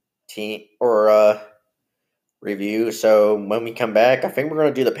team review. So when we come back, I think we're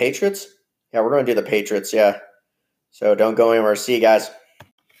going to do the Patriots. Yeah, we're going to do the Patriots. Yeah. So don't go anywhere. See you guys.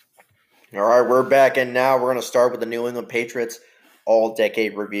 All right, we're back, and now we're going to start with the New England Patriots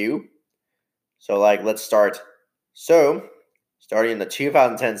all-decade review. So, let's start. So, starting in the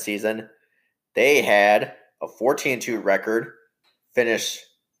 2010 season, they had a 14-2 record, finished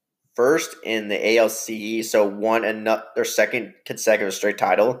first in the ALCE, so won their second consecutive straight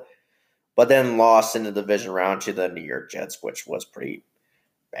title, but then lost in the division round to the New York Jets, which was pretty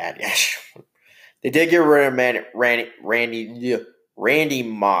bad. Yeah. They did get rid of Randy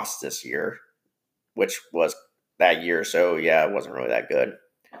Moss this year, which was that year, so yeah, it wasn't really that good.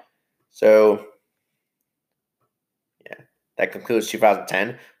 So, yeah, that concludes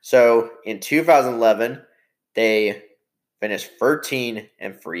 2010. So, in 2011, they finished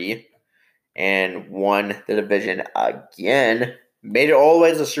 13-3 and won the division again. Made it all the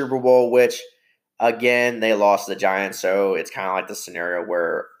way to the Super Bowl, which, again, they lost to the Giants, so it's kind of like the scenario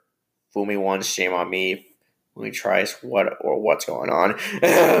where Fumi won, shame on me. Fumi tries what's going on.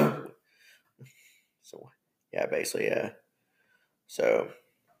 So, yeah, basically, yeah. So,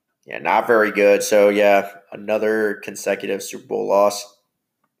 yeah, not very good. So, yeah, another consecutive Super Bowl loss.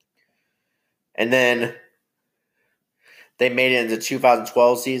 And then they made it into the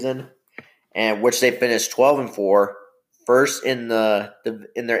 2012 season, and which they finished 12-4, first in their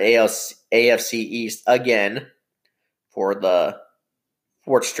AFC East again for the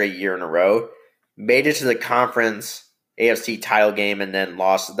fourth straight year in a row. Made it to the conference AFC title game, and then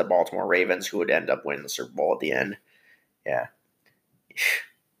lost to the Baltimore Ravens, who would end up winning the Super Bowl at the end. Yeah.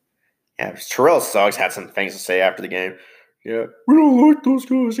 Yeah, Terrell Suggs had some things to say after the game. Yeah, we don't like those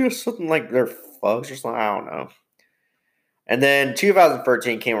guys. Yeah, something like they're thugs or something. I don't know. And then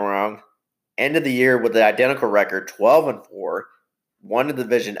 2013 came around. End of the year with the identical record, 12-4. Won the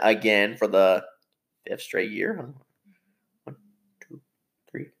division again for the fifth straight year. 1, 2,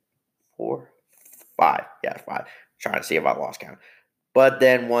 3, 4, 5. Yeah, 5. Trying to see if I lost count. But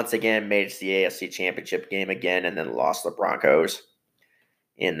then once again made it to the AFC Championship game again, and then lost the Broncos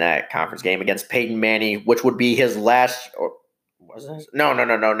in that conference game against Peyton Manning, which would be his last. Or was this? No.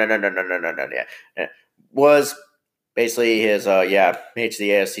 Yeah, was basically his. Made it to the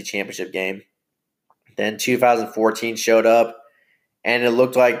AFC Championship game. Then 2014 showed up, and it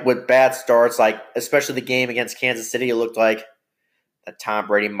looked like with bad starts, especially the game against Kansas City, it looked like that Tom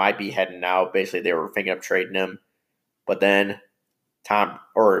Brady might be heading out. Basically, they were thinking of trading him, but then Bill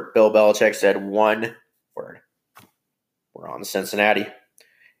Belichick said one word: "We're on to Cincinnati."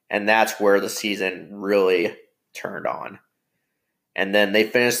 And that's where the season really turned on. And then they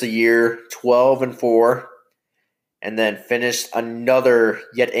finished the year 12-4, and then finished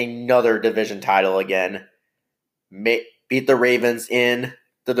yet another division title again. Beat the Ravens in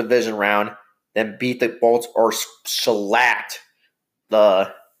the division round, then beat the Bolts or shellacked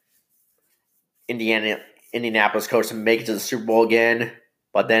the Indianapolis Colts to make it to the Super Bowl again.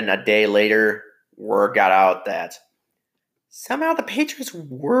 But then a day later, word got out that somehow the Patriots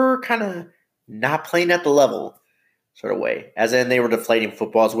were kind of not playing at the level sort of way. As in, they were deflating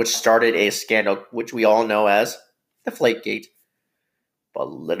footballs, which started a scandal, which we all know as Deflategate.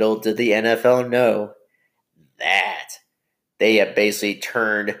 But little did the NFL know that they had basically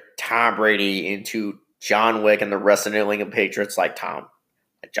turned Tom Brady into John Wick and the rest of the New England Patriots like John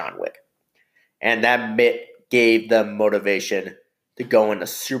Wick. And that gave them motivation to go into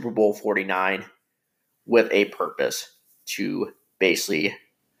Super Bowl 49 with a purpose to basically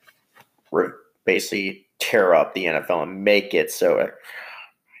tear up the NFL and make it so.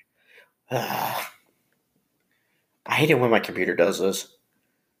 I hate it when my computer does this.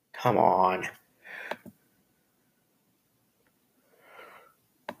 Come on.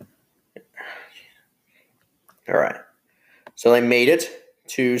 All right. So they made it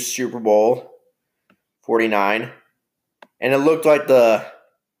to Super Bowl 49. And it looked like the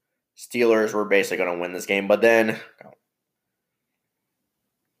Steelers were basically going to win this game. But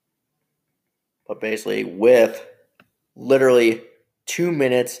basically with literally 2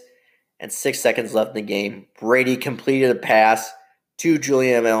 minutes and 6 seconds left in the game, Brady completed a pass to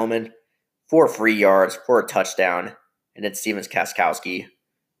Julian Edelman for 3 yards for a touchdown. And then Steven Gostkowski,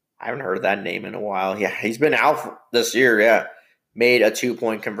 I haven't heard that name in a while. Yeah, he's been out this year, yeah. Made a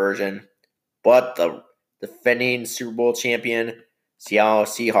 2-point conversion. But the defending Super Bowl champion Seattle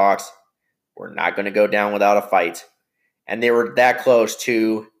Seahawks were not going to go down without a fight. And they were that close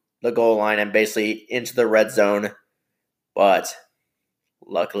to the goal line and basically into the red zone. But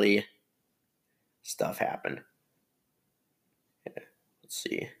luckily, stuff happened. Yeah, let's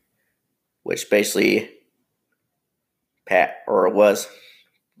see. Which basically okay,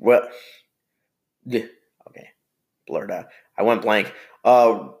 blurred out. I went blank.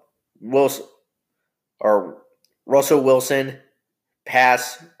 Russell Wilson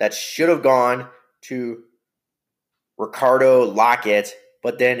pass that should have gone to Ricardo Lockett,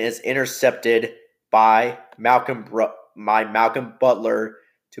 but then is intercepted by Malcolm Butler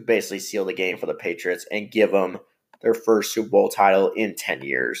to basically seal the game for the Patriots and give them their first Super Bowl title in 10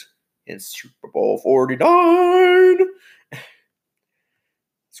 years in Super Bowl 49.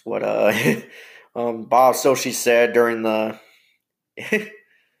 That's what Bob Socci said during the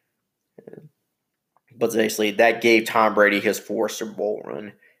but basically that gave Tom Brady his fourth Super Bowl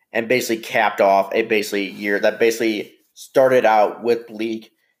run and basically capped off a basically year that basically started out with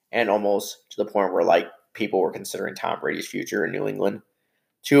bleak and almost to the point where like people were considering Tom Brady's future in New England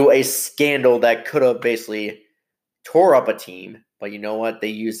to a scandal that could have basically tore up a team. But you know what? They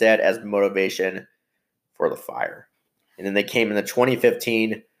used that as motivation for the fire. And then they came in the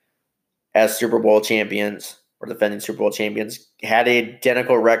 2015 as Super Bowl champions or defending Super Bowl champions, had an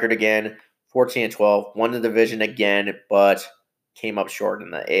identical record again, 14-12, won the division again, but came up short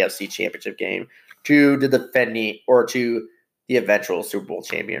in the AFC Championship game to the eventual Super Bowl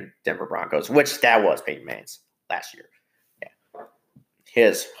champion Denver Broncos, which that was Peyton Manning's last year. Yeah.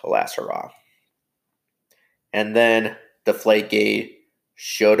 His last hurrah. And then Deflategate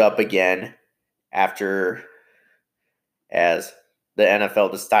showed up again after as the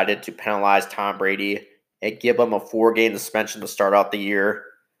NFL decided to penalize Tom Brady and give him a 4-game suspension to start out the year.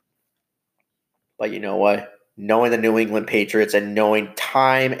 But you know what? Knowing the New England Patriots and knowing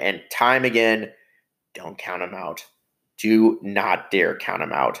time and time again, don't count them out. Do not dare count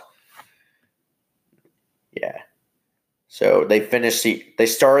them out. Yeah. So they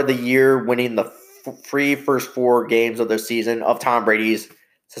started the year winning the first 4 games of their season of Tom Brady's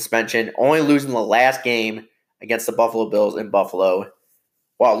suspension, only losing the last game against the Buffalo Bills in Buffalo,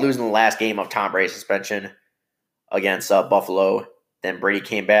 while losing the last game of Tom Brady's suspension against Buffalo. Then Brady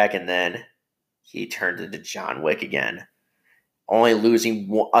came back, and then he turned into John Wick again, only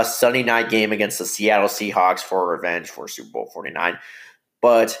losing a Sunday night game against the Seattle Seahawks for revenge for Super Bowl 49.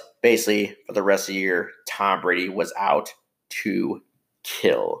 But basically, for the rest of the year, Tom Brady was out to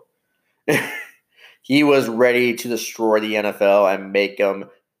kill. He was ready to destroy the NFL and make them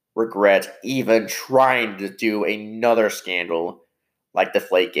regret even trying to do another scandal like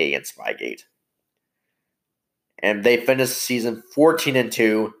Deflategate and Spygate. And they finished the season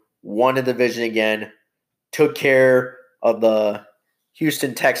 14-2, won the division again, took care of the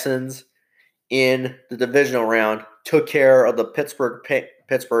Houston Texans in the divisional round, took care of the Pittsburgh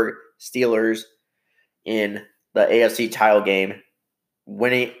Steelers in the AFC title game,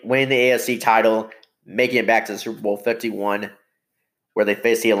 winning the AFC title, making it back to the Super Bowl 51, where they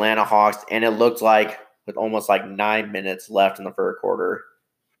faced the Atlanta Hawks, and it looked like with almost like 9 minutes left in the third quarter,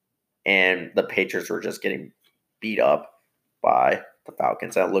 and the Patriots were just getting beat up by the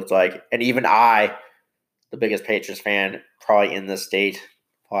Falcons. That looked like, and even I, the biggest Patriots fan probably in this state,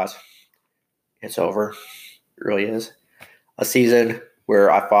 plus it's over. It really is. a season where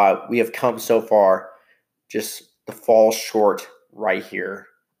I thought we have come so far, just to fall short right here.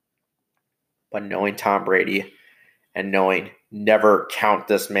 But knowing Tom Brady and knowing never count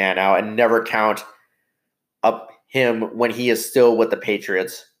this man out and never count up him when he is still with the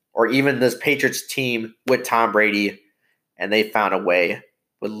Patriots or even this Patriots team with Tom Brady, and they found a way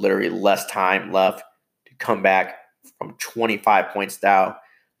with literally less time left to come back from 25 points down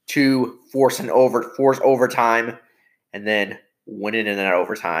to force overtime and then winning in that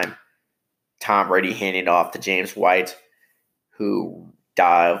overtime. Tom Brady handing off to James White, who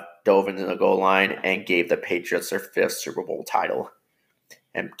dove into the goal line and gave the Patriots their 5th Super Bowl title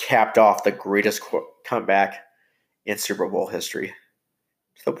and capped off the greatest comeback in Super Bowl history,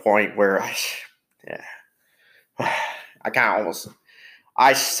 to the point where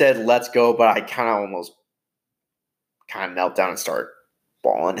I said let's go, but I kind of knelt down and started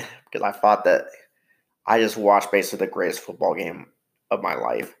bawling because I thought that I just watched basically the greatest football game of my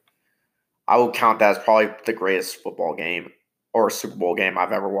life. I would count that as probably the greatest football game or Super Bowl game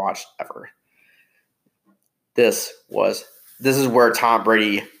I've ever watched ever. This is where Tom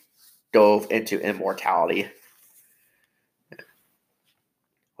Brady dove into immortality.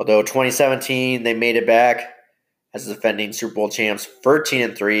 Although 2017, they made it back as the defending Super Bowl champs,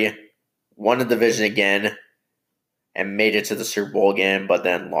 13-3, won the division again, and made it to the Super Bowl again, but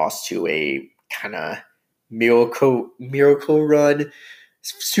then lost to a kind of miracle run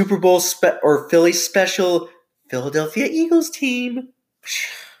Super Bowl or Philly special Philadelphia Eagles team.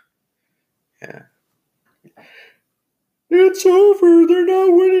 Yeah. It's over. They're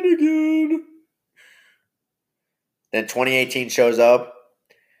not winning again. Then 2018 shows up.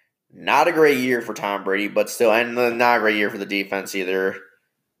 Not a great year for Tom Brady, but still, and not a great year for the defense either.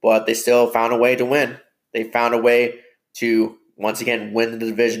 But they still found a way to win. They found a way to, once again, win the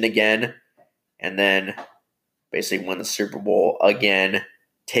division again, and then basically win the Super Bowl again,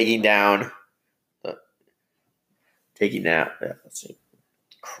 taking down, taking down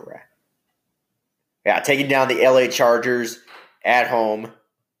the LA Chargers at home,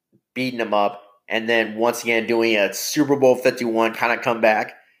 beating them up, and then once again doing a Super Bowl 51 kind of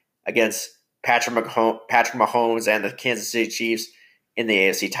comeback against Patrick Mahomes and the Kansas City Chiefs in the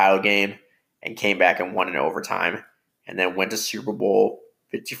AFC title game, and came back and won in overtime, and then went to Super Bowl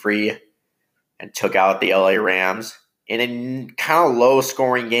 53 and took out the LA Rams in a kind of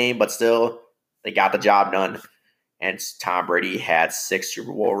low-scoring game, but still, they got the job done, and Tom Brady had 6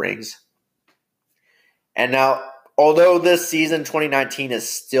 Super Bowl rings. And now, although this season, 2019, is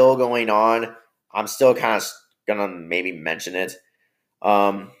still going on, I'm still kind of going to maybe mention it.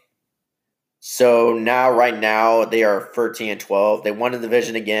 So right now, they are 13-12. They won the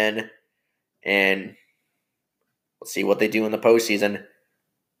division again, and let's see what they do in the postseason.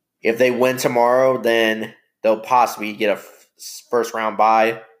 If they win tomorrow, then they'll possibly get a first-round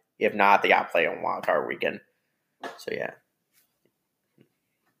bye. If not, they got to play on Wild Card Weekend. So, yeah.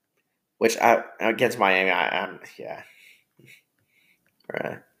 Which, against Miami, yeah. All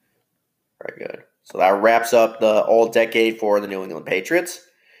right. Very good. So that wraps up the all-decade for the New England Patriots.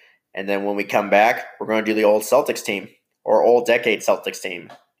 And then when we come back, we're going to do the old Celtics team, or all-decade Celtics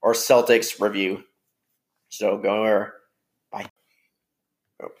team, or Celtics review. So go over. Bye.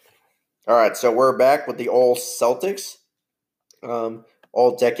 All right, so we're back with the old Celtics,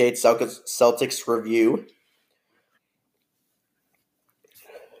 all-decade Celtics review.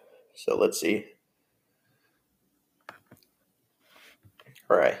 So let's see.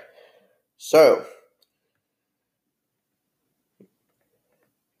 All right. So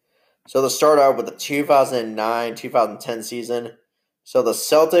to start out with the 2009-2010 season, so the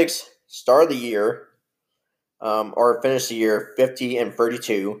Celtics started the year, or finished the year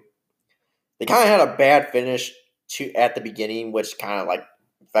 50-32. They kind of had a bad finish at the beginning, which kind of like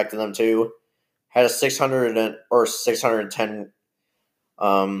affected them too. Had a 610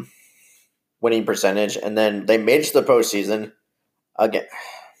 winning percentage, and then they made it to the postseason again.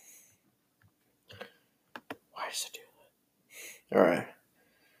 Why does it do that? All right.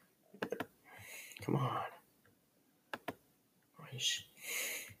 Come on.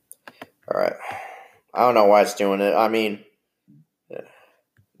 All right. I don't know why it's doing it. I mean,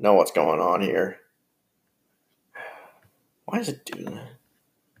 know what's going on here. Why does it do that?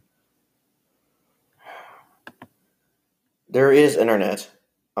 There is internet.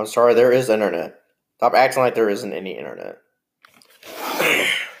 I'm sorry, there is internet. Stop acting like there isn't any internet.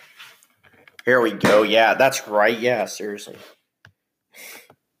 Here we go. Yeah, that's right. Yeah, seriously.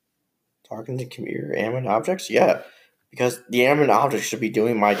 Talking to computer animate objects? Yeah. Because the animate object should be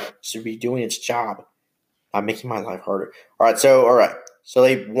doing its job. Not making my life harder. All right. So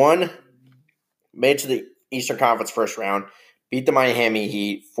they made to the Eastern Conference first round, beat the Miami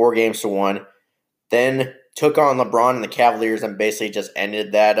Heat 4-1. Then took on LeBron and the Cavaliers and basically just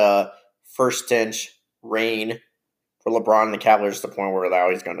ended that first stint reign for LeBron and the Cavaliers to the point where now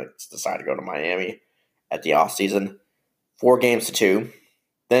he's going to decide to go to Miami at the offseason. 4-2.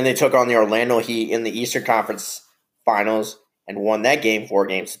 Then they took on the Orlando Heat in the Eastern Conference Finals and won that game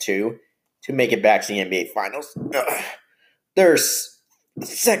 4-2 to make it back to the NBA Finals. They're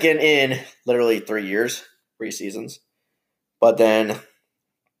second in literally 3 years, 3 seasons. But then,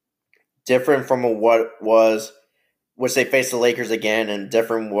 different from what was, which they faced the Lakers again, and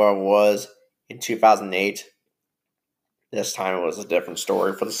different from what it was in 2008. This time it was a different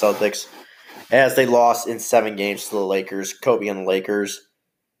story for the Celtics, as they lost in 7 games to the Lakers. Kobe and the Lakers.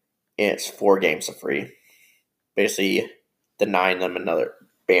 It's 4-3. Basically denying them another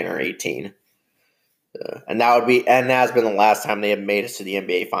banner 18. And that's been the last time they have made it to the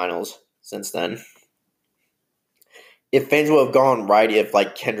NBA Finals since then. If things would have gone right, if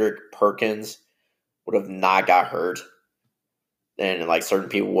like Kendrick Perkins would have not got hurt, then like certain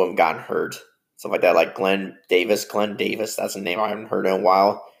people would have gotten hurt. Stuff like that, like Glenn Davis, that's a name I haven't heard in a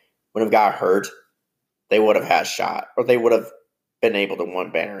while, would have got hurt, they would have had a shot. Or they would have been able to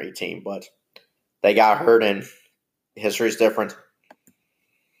win banner 18, but they got hurt and history's different.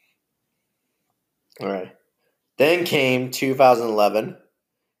 All right. Then came 2011,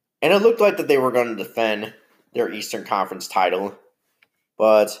 and it looked like that they were going to defend their Eastern Conference title,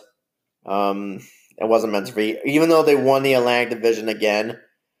 but it wasn't meant to be. Even though they won the Atlantic Division again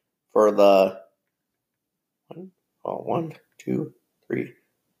for the 1, 2, 3,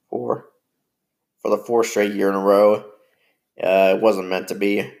 4 for the 4th straight year in a row, it wasn't meant to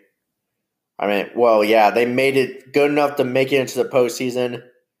be. I mean, well, yeah, they made it good enough to make it into the postseason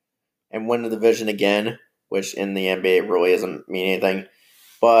and win the division again, which in the NBA really doesn't mean anything.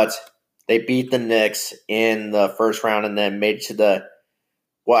 But they beat the Knicks in the first round and then made it to the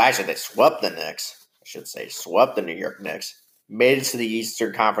 – well, actually, they swept the Knicks. I should say swept the New York Knicks. Made it to the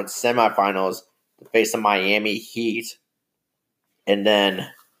Eastern Conference semifinals to face the Miami Heat. And then,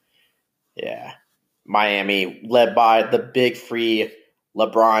 yeah, Miami led by the big three,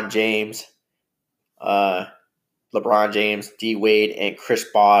 LeBron James, D. Wade, and Chris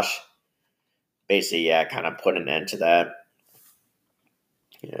Bosh. Basically, yeah, kind of put an end to that.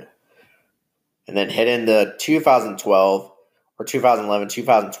 Yeah. And then head into 2012, or 2011,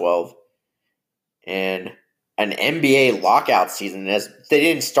 2012, and an NBA lockout season. As they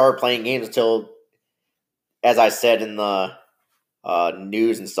didn't start playing games until, as I said in the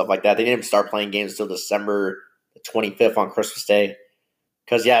news and stuff like that, they didn't start playing games until December 25th on Christmas Day.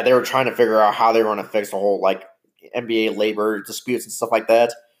 Because, yeah, they were trying to figure out how they were going to fix the whole, like, NBA labor disputes and stuff like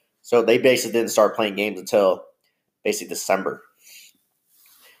that. So they basically didn't start playing games until basically December.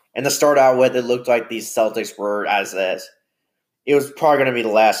 And to start out with, it looked like these Celtics were as it was probably going to be the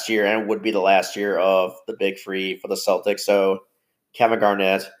last year, and it would be the last year of the big three for the Celtics. So Kevin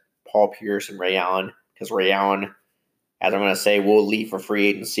Garnett, Paul Pierce, and Ray Allen. Because Ray Allen, as I'm going to say, will leave for free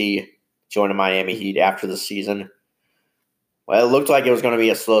agency, join the Miami Heat after the season. Well, it looked like it was going to be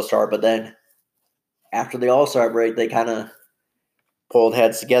a slow start, but then after the All-Star break, they kind of pulled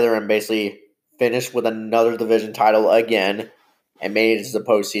heads together and basically finished with another division title again and made it to the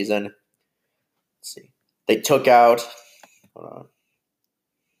postseason. Let's see. They took out, in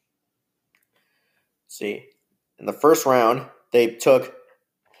the first round, they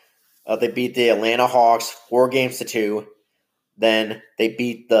beat the Atlanta Hawks 4-2. Then they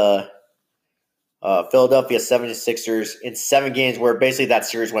beat the Philadelphia 76ers in 7 games, where basically that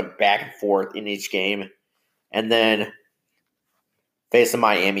series went back and forth in each game. And then faced the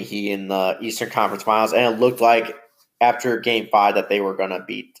Miami Heat in the Eastern Conference Finals. And it looked like after Game 5 that they were going to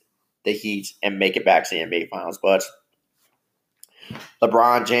beat the Heat and make it back to the NBA Finals. But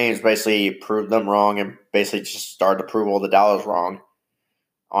LeBron James basically proved them wrong and basically just started to prove all the dollars wrong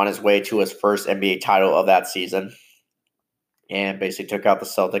on his way to his first NBA title of that season. And basically took out the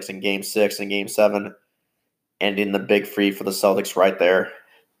Celtics in Game 6 and Game 7, ending the big three for the Celtics right there.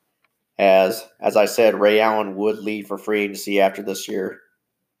 As I said, Ray Allen would leave for free agency after this year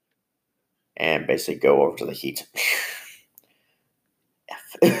and basically go over to the Heat.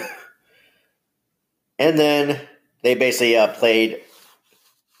 And then they basically played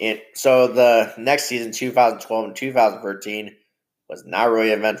in. So the next season, 2012 and 2013, was not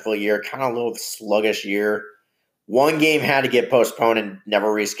really an eventful year, kind of a little sluggish year. 1 game had to get postponed and never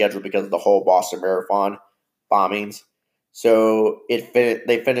rescheduled because of the whole Boston Marathon bombings. So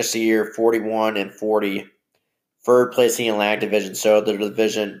they finished the year 41-40, third place in the Atlantic Division. So the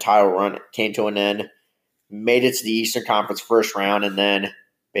division title run came to an end. Made it to the Eastern Conference first round, and then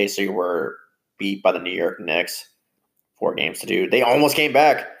basically were beat by the New York Knicks 4 games to do. They almost came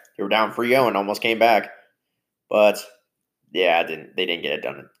back. They were down 3-0 and almost came back. But, yeah, they didn't get it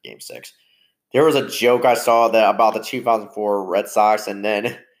done in Game 6. There was a joke I saw about the 2004 Red Sox, and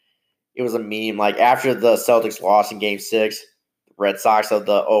then it was a meme. Like, after the Celtics lost in Game 6, the Red Sox of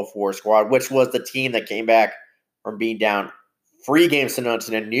the 04 squad, which was the team that came back from being down 3 games to none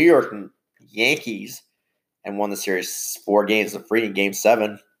to the New York Yankees and won the series 4 games to 3 in Game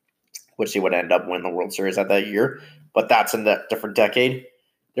 7, which they would end up winning the World Series at that year. But that's in that different decade.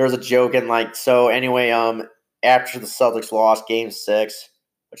 There was a joke, and after the Celtics lost Game 6,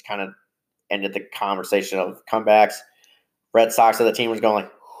 which kind of ended the conversation of comebacks, Red Sox of the team was going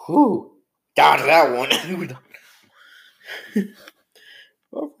like, whew, dodge that one.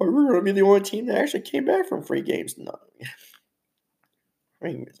 Well, we were going to be the only team that actually came back from 3 games. No. I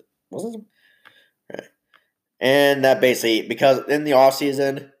mean, wasn't it? And that basically, because in the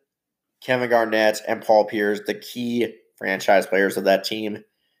offseason, Kevin Garnett and Paul Pierce, the key franchise players of that team,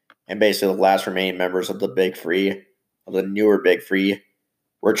 and basically the last remaining members of the Big Three, of the newer Big Three,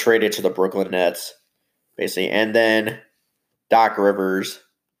 were traded to the Brooklyn Nets, basically. And then Doc Rivers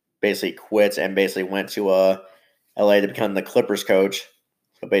basically quits and basically went to LA to become the Clippers coach.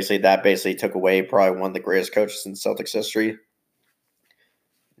 So that took away probably one of the greatest coaches in Celtics history.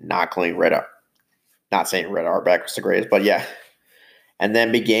 Not saying Red Auerbach was the greatest, but yeah. And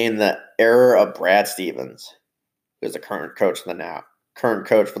then began the era of Brad Stevens, who's the current coach for the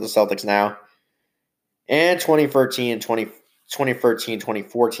Celtics now. And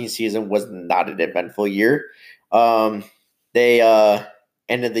 2013-2014 season was not an eventful year. They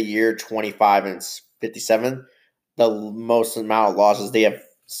ended the year 25-57, the most amount of losses they have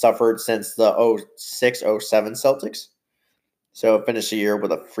suffered since the 06-07 Celtics. So finished the year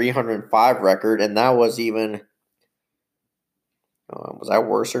with a 305 record, and that was even. Was that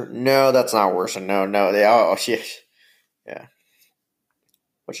worse? No, that's not worse. No. Shit. Yeah.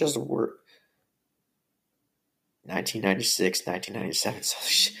 Which is the word? 1996,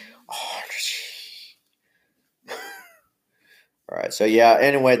 1997. All right. So, yeah,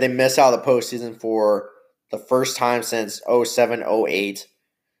 anyway, they missed out of the postseason for the first time since 07-08.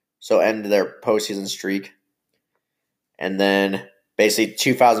 So, ended their postseason streak. And then, basically,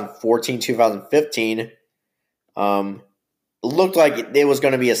 2014, 2015, looked like it was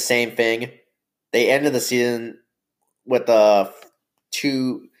going to be the same thing. They ended the season with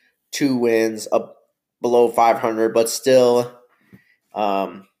two wins up below 500, but still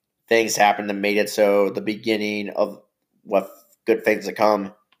things happened that made it so the beginning of what good things to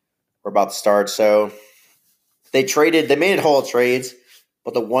come were about to start. So they made a whole trades,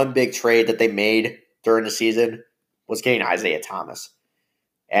 but the one big trade that they made during the season was getting Isaiah Thomas.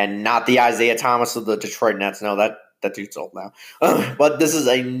 And not the Isaiah Thomas of the Detroit Nets. No, that dude's old now. But this is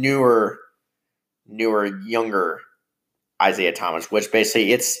a newer, younger Isaiah Thomas, which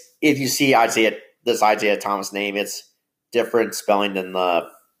basically if you see this Isaiah Thomas name, it's different spelling than the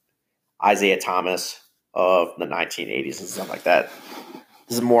Isaiah Thomas of the 1980s and stuff like that.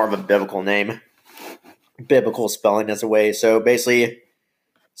 This is more of a biblical name. Biblical spelling as a way. So basically,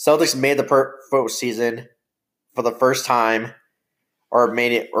 Celtics made the postseason for the first time,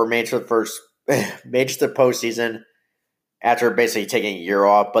 made to the postseason after basically taking a year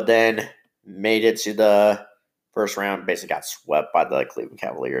off, but then made it to the first round, basically got swept by the Cleveland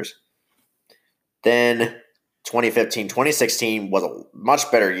Cavaliers. Then 2015-2016 was a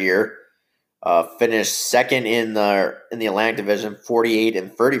much better year. Finished second in the Atlantic Division,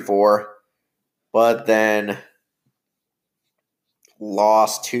 48-34, but then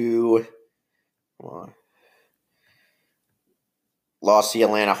lost to the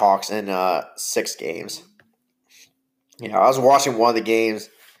Atlanta Hawks in 6 games. Yeah, I was watching one of the games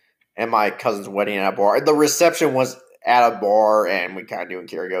at my cousin's wedding at a bar. The reception was at a bar, and we kind of doing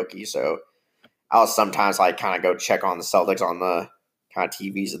karaoke, so I'll sometimes kind of go check on the Celtics on the kind of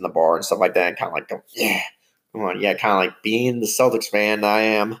TVs in the bar and stuff like that, and kind of go, yeah, come on, yeah, kind of being the Celtics fan I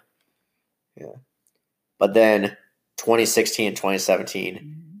am. Yeah. But then 2016 and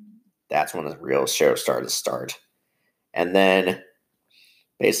 2017, that's when the real show started to start. And then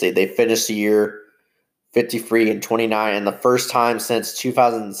basically they finished the year 53-29, and the first time since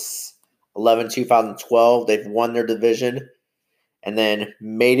 2011-2012 they've won their division, and then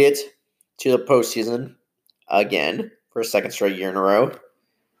made it to the postseason again for a second straight year in a row.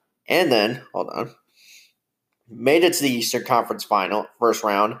 And then, made it to the Eastern Conference Final, first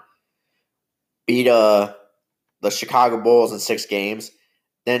round, beat the Chicago Bulls in 6 games,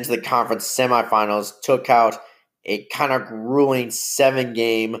 then to the conference semifinals, took out a kind of grueling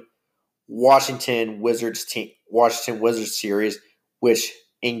 7-game Washington Wizards series, which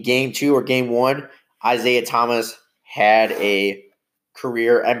in game 2 or game 1, Isaiah Thomas had a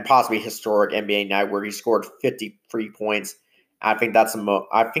career and possibly historic NBA night where he scored 53 points. I think that's the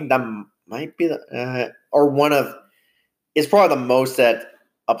I think that might be the or one of. It's probably the most that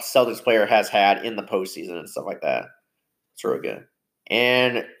a Celtics player has had in the postseason and stuff like that. It's really good.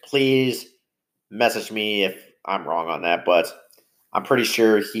 And please message me if I'm wrong on that, but I'm pretty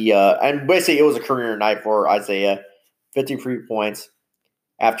sure he and basically it was a career night for Isaiah. 53 points.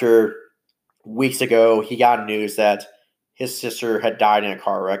 After weeks ago, he got news that his sister had died in a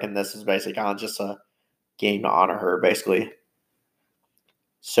car wreck, and this is basically kind of just a game to honor her, basically.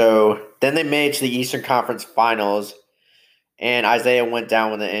 So then they made it to the Eastern Conference Finals, and Isaiah went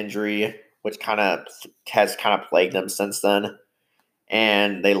down with an injury, which has plagued them since then.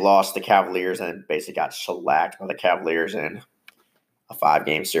 And they lost the Cavaliers and basically got shellacked by the Cavaliers in a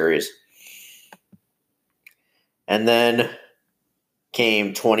 5-game series. And then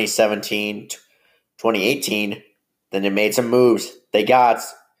came 2017, 2018. Then they made some moves. They got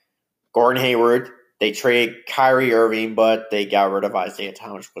Gordon Hayward. They traded Kyrie Irving, but they got rid of Isaiah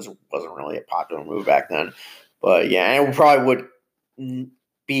Thomas, which wasn't really a popular move back then. But yeah, and it probably would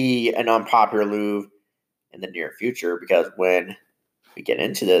be an unpopular move in the near future because when we get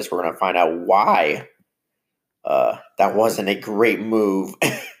into this, we're going to find out why that wasn't a great move.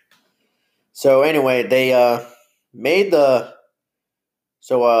 So anyway, they made the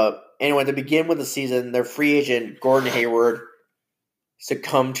anyway, to begin with the season, their free agent Gordon Hayward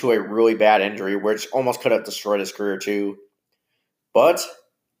succumbed to a really bad injury, which almost could have destroyed his career too. But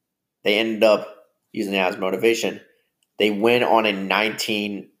they ended up using it as motivation. They went on a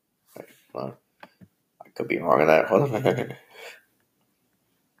 19. I could be wrong on that. Hold on.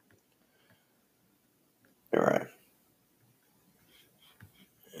 All right.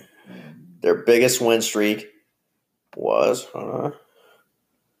 Their biggest win streak was.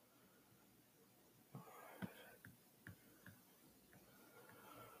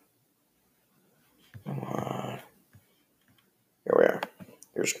 Here we are.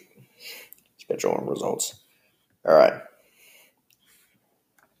 Here's schedule and results. All right.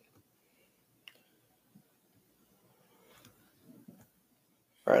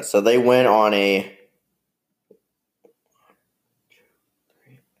 All right. So they went on a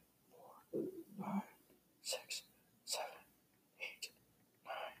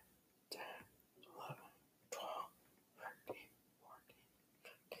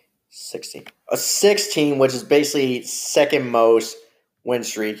 16. A 16, which is basically second most win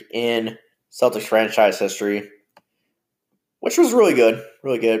streak in Celtics franchise history, which was really good.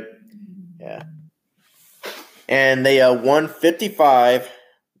 Really good. Yeah. And they won 55,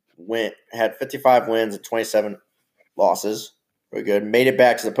 had 55 wins and 27 losses. Really good. Made it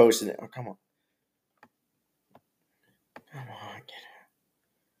back to the postseason. Oh, come on. Come on. Get it.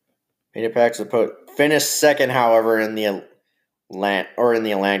 Made it back to the post. Finished second, however, in the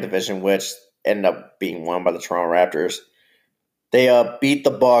Atlantic Division, which ended up being won by the Toronto Raptors. They beat the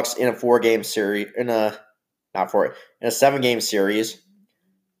Bucks in a 4-game series in a 7-game series.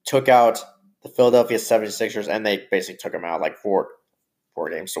 Took out the Philadelphia 76ers, and they basically took them out like 4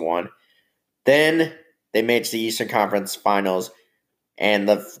 games to 1. Then they made it to the Eastern Conference Finals, and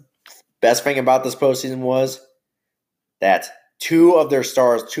the best thing about this postseason was that two of their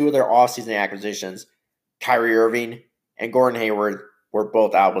offseason acquisitions, Kyrie Irving and Gordon Hayward, were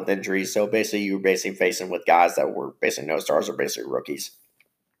both out with injuries. So basically, you were facing with guys that were basically no stars or basically rookies.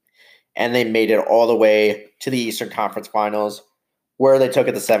 And they made it all the way to the Eastern Conference Finals, where they took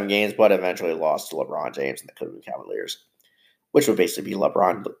it to 7 games, but eventually lost to LeBron James and the Cleveland Cavaliers, which would basically be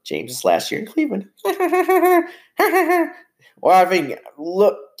LeBron James' last year in Cleveland. Well, I think,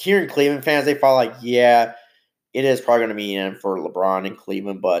 look, here in Cleveland fans, they felt like, yeah, it is probably going to be in for LeBron in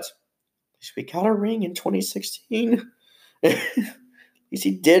Cleveland, but we got a ring in 2016. At least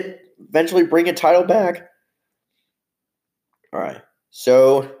he did eventually bring a title back. All right.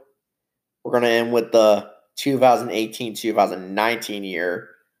 So we're going to end with the 2018-2019 year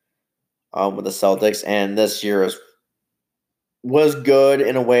with the Celtics. And this year was good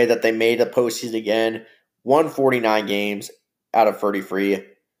in a way that they made the postseason again. Won 49 games out of 33.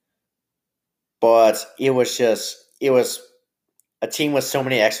 But it was a team with so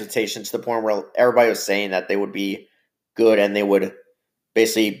many expectations to the point where everybody was saying that they would be good and they would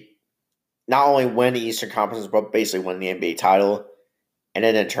basically not only win the Eastern Conference, but basically win the NBA title. And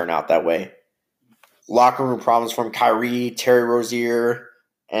it didn't turn out that way. Locker room problems from Kyrie, Terry Rozier,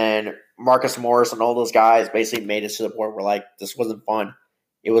 and Marcus Morris and all those guys basically made it to the point where, this wasn't fun.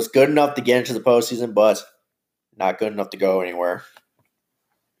 It was good enough to get into the postseason, but not good enough to go anywhere.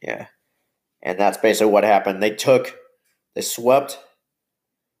 Yeah. And that's basically what happened. They swept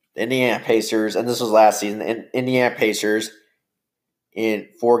The Indiana Pacers, and this was last season, Indiana Pacers in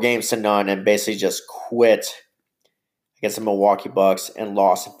 4-0 and basically just quit against the Milwaukee Bucks and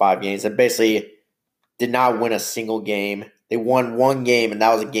lost in 5 games and basically did not win a single game. They won 1 game, and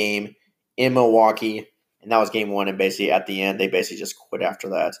that was a game in Milwaukee, and that was game 1. And basically at the end, they basically just quit after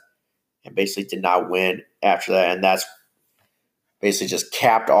that and basically did not win after that. And that's basically just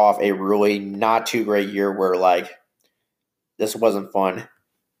capped off a really not too great year where, like, this wasn't fun.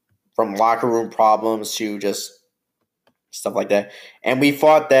 From locker room problems to just stuff like that. And we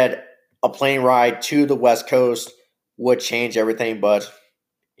thought that a plane ride to the West Coast would change everything, but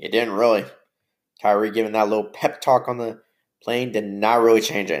it didn't really. Kyrie giving that little pep talk on the plane did not really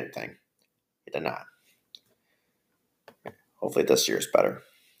change anything. It did not. Hopefully this year is better,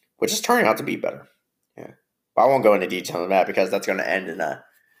 which is turning out to be better. Yeah, but I won't go into detail on that because that's going to end in a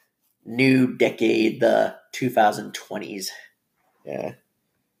new decade, the 2020s. Yeah.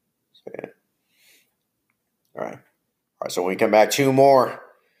 All right. So when we come back, two more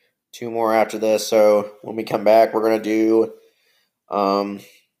after this. So when we come back, we're going to do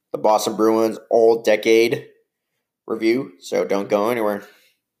the Boston Bruins all-decade review. So don't go anywhere.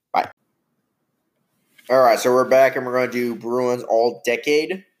 Bye. All right, so we're back, and we're going to do Bruins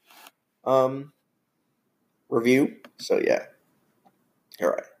all-decade review. So, yeah. All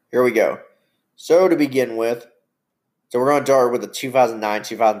right, here we go. So to begin with, we're going to start with the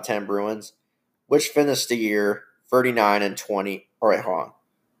 2009-2010 Bruins, which finished the year 39-20. All right, hold on.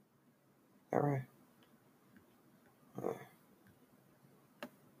 All right. All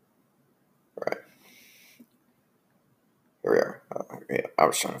right. Here we are. Yeah, I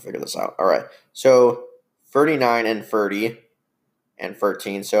was trying to figure this out. All right. So 39-30 and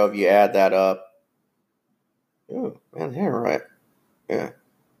 13. So if you add that up, oh man, yeah, right. Yeah.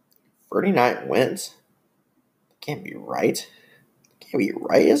 39 wins. Can't be right. Can't be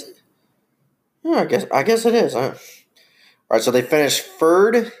right, is it? Yeah, I guess it is. Huh? All right, so they finished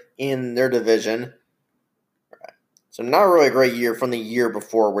third in their division. All right. So not really a great year from the year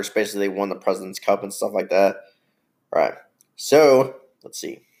before, which basically they won the President's Cup and stuff like that. All right. So let's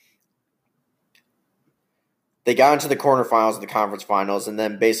see. They got into the quarterfinals of the conference finals and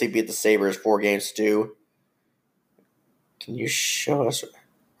then basically beat the Sabres 4-2. Can you show us?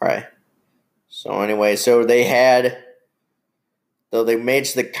 All right. So anyway, they made it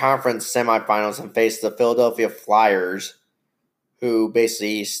to the conference semifinals and faced the Philadelphia Flyers, who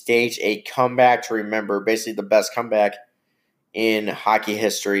basically staged a comeback to remember, basically the best comeback in hockey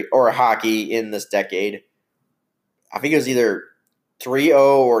history, or hockey in this decade. I think it was either 3-0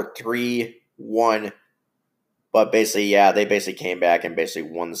 or 3-1. But basically, yeah, they basically came back and basically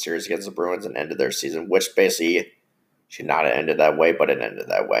won the series against the Bruins and ended their season, which basically should not have ended that way, but it ended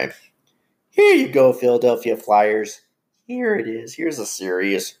that way. Here you go, Philadelphia Flyers. Here it is. Here's a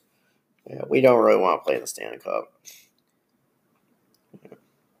series. Yeah, we don't really want to play in the Stanley Cup.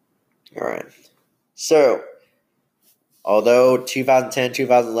 All right. So, although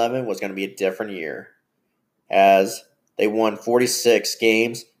 2010-2011 was going to be a different year, as they won 46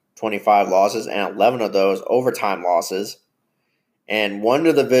 games, 25 losses, and 11 of those overtime losses, and won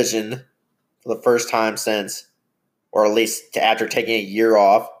the division for the first time since, or at least after taking a year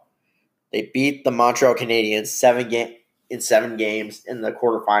off. They beat the Montreal Canadiens 7 games in the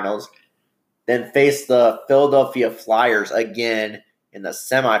quarterfinals, then faced the Philadelphia Flyers again in the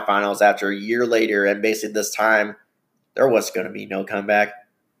semifinals after a year later, and basically this time there was going to be no comeback.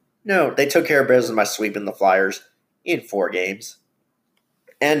 No, they took care of business by sweeping the Flyers in 4 games.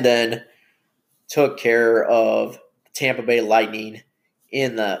 And then took care of Tampa Bay Lightning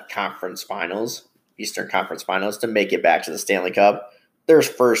in the conference finals, Eastern Conference Finals, to make it back to the Stanley Cup. Their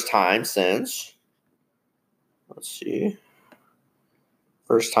first time since,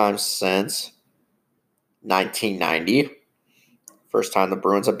 first time since 1990. First time the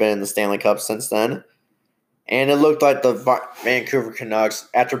Bruins have been in the Stanley Cup since then. And it looked like the Vancouver Canucks,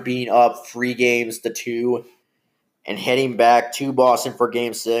 after being up 3-2 and heading back to Boston for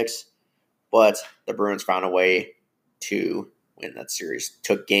Game 6, but the Bruins found a way to win that series.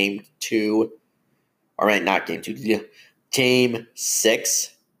 Took Game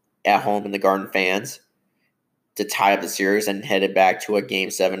 6 at home in the Garden Fans to tie up the series and headed back to a Game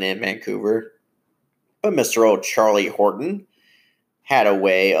 7 in Vancouver. But Mr. Charlie Horton had a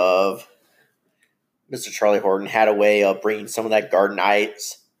way of bringing some of that Garden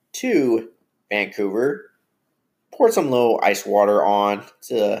Ice to Vancouver. Poured some little ice water on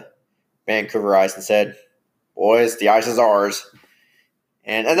to Vancouver ice and said, "Boys, the ice is ours."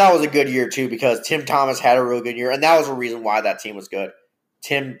 And that was a good year, too, because Tim Thomas had a really good year, and that was the reason why that team was good.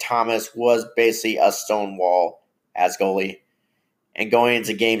 Tim Thomas was basically a stonewall as goalie. And going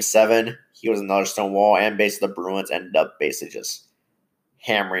into Game 7, he was another stone wall, and basically the Bruins ended up basically just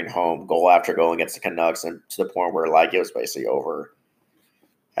hammering home goal after goal against the Canucks, and to the point where it was basically over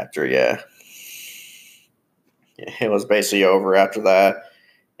after it was basically over after that.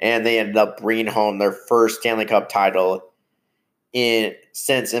 And they ended up bringing home their first Stanley Cup title in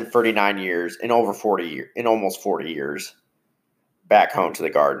 39 years, in almost 40 years, back home to the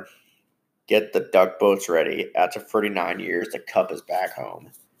Garden. Get the duck boats ready. After 39 years, the cup is back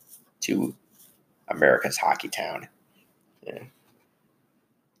home to America's hockey town. Yeah.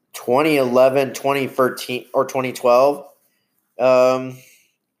 2011, 2013, or 2012, a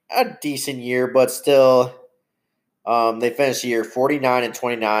decent year, but still, they finished the year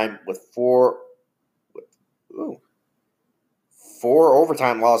 49-29 with four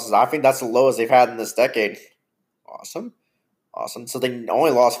overtime losses. I think that's the lowest they've had in this decade. Awesome. So they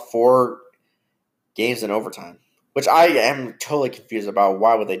only lost 4 games in overtime, which I am totally confused about.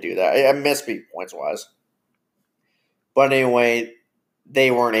 Why would they do that? It missed me points-wise. But anyway, they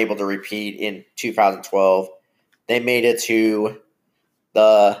weren't able to repeat in 2012. They made it to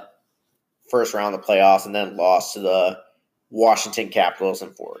the first round of the playoffs and then lost to the Washington Capitals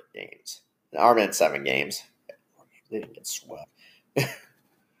in 4 games. Or in 7 games. They didn't get swept.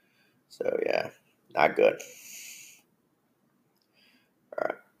 So, yeah, not good. All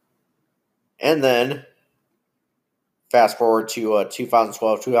right. And then, fast forward to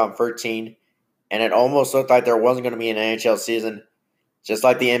 2012, 2013, and it almost looked like there wasn't going to be an NHL season. Just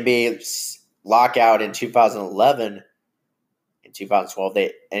like the NBA lockout in 2011, in 2012,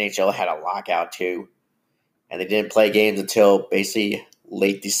 the NHL had a lockout too. And they didn't play games until basically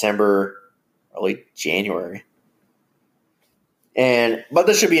late December, early January. But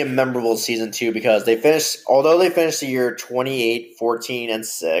this should be a memorable season too, because they finished the year 28, 14, and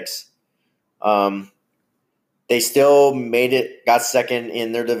 6. They still got second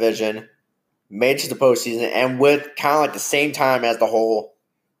in their division, made it to the postseason, and with kind of like the same time as the whole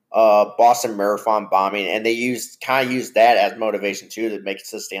Boston Marathon bombing, and they used that as motivation too to make it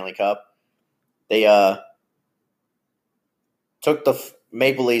to the Stanley Cup. They took the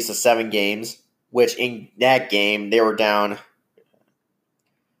Maple Leafs to 7 games, which in that game they were down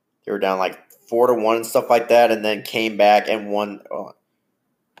like 4-1 and stuff like that, and then came back and won. Oh,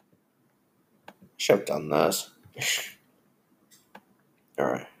 should have done this. All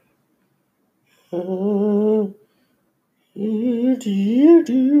right.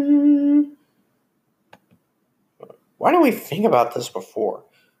 Why didn't we think about this before?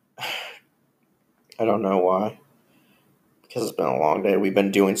 I don't know why. Because it's been a long day. We've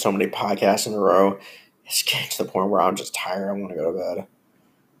been doing so many podcasts in a row. It's getting to the point where I'm just tired. I want to go to bed.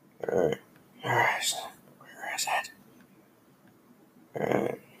 All right. Where is it? All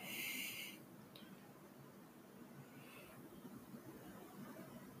right.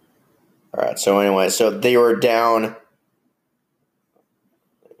 All right. So anyway, they were down.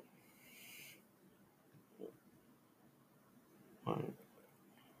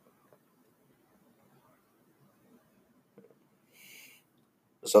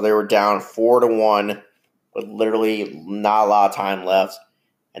 So they were down 4-1 with literally not a lot of time left.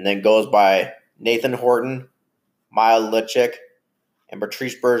 And then goes by Nathan Horton, Mile Lichik, and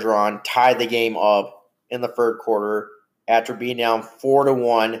Patrice Bergeron tied the game up in the third quarter after being down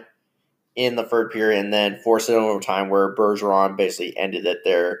 4-1 in the third period, and then forced it overtime where Bergeron basically ended it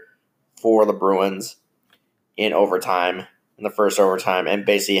there for the Bruins in the first overtime, and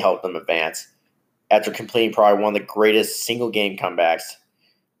basically helped them advance after completing probably one of the greatest single-game comebacks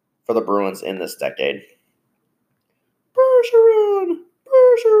for the Bruins in this decade. Bergeron,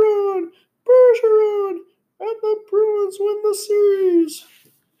 and the Bruins win the series.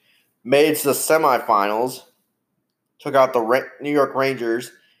 Made it to the semifinals, took out the New York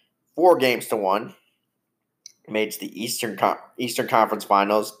Rangers 4-1. Made it to the Eastern Conference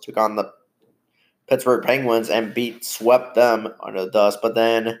Finals, took on the Pittsburgh Penguins and swept them under the dust. But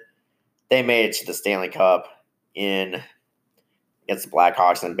then they made it to the Stanley Cup against the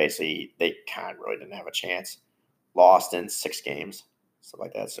Blackhawks, and basically they kind of really didn't have a chance. Lost in 6 games, stuff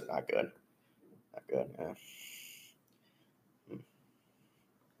like that. So not good. Yeah.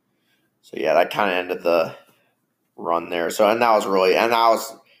 So yeah, that kind of ended the run there. And that was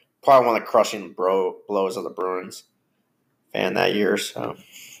probably one of the crushing blows of the Bruins fan that year. So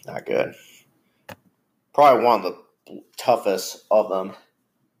not good. Probably one of the toughest of them.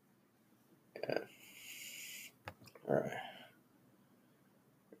 Yeah. All right.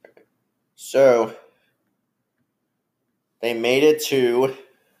 So they made it to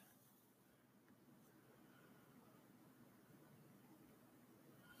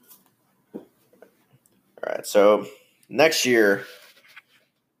all right. So next year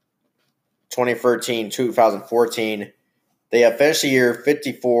 2013, 2014. They finished the year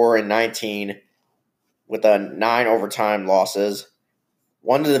 54-19 with 9 overtime losses.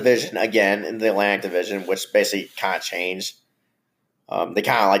 Won the division again in the Atlantic Division, which basically kind of changed. They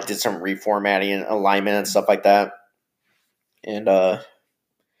kind of like did some reformatting and alignment and stuff like that. And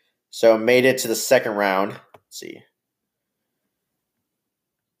so made it to the second round. Let's see.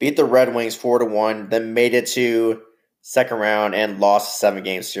 Beat the Red Wings 4-1, then made it to second round and lost a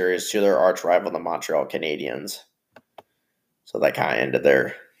 7-game series to their arch rival, the Montreal Canadiens. So that kind of ended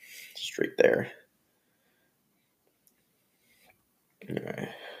their streak there. All right.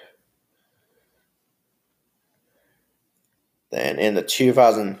 Then in the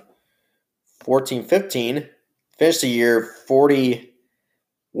 2014-15, finished the year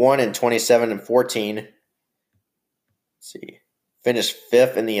 41-27-14. Let's see. Finished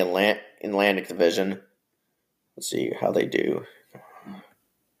 5th in the Atlantic Division. Let's see how they do.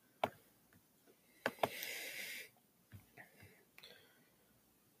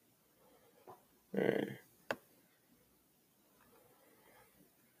 All right.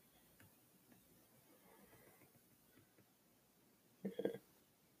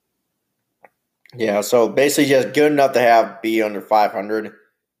 Yeah, so basically just good enough to be under 500.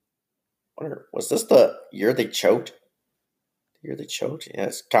 Was this the year they choked? The year they choked? Yeah,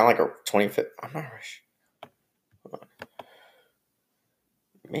 it's kind of like a 25th. I'm not sure.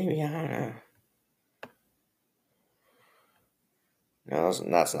 Maybe, I don't know. No,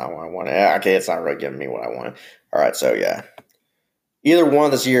 that's not what I wanted. Okay, it's not really giving me what I wanted. All right, so yeah. Either one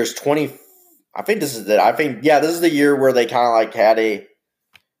of this year's 20. I think this is it. I think, yeah, this is the year where they kind of like had a.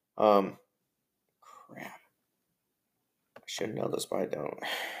 Crap. I should know this, but I don't.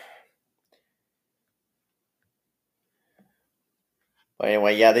 But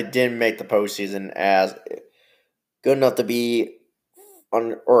anyway, yeah, they didn't make the postseason as good enough to be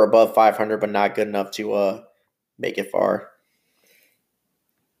on or above 500, but not good enough to make it far.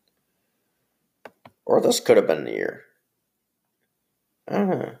 Or this could have been the year. I don't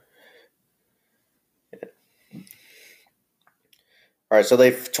know. All right, so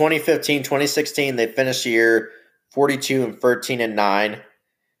 2015, 2016, they finished the year 42-13-9,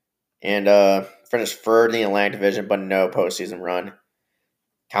 and finished third in the Atlantic Division, but no postseason run.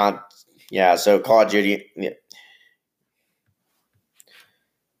 So Call of Duty. Yeah.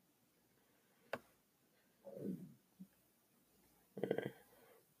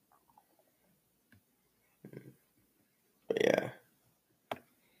 But yeah.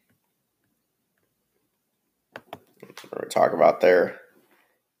 We're talk about there.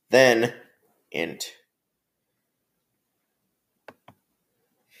 Then,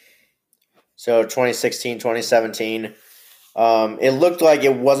 so 2016, 2017, it looked like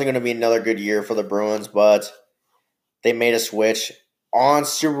it wasn't going to be another good year for the Bruins, but they made a switch. On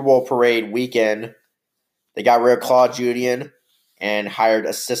Super Bowl parade weekend, they got rid of Claude Julien and hired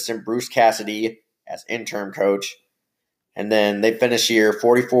assistant Bruce Cassidy as interim coach. And then they finished the year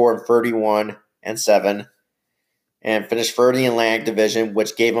 44-31-7 and finished third in the Atlantic Division,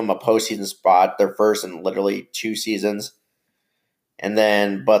 which gave them a postseason spot, their first in literally 2 seasons.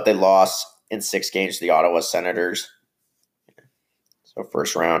 But they lost in 6 games to the Ottawa Senators. So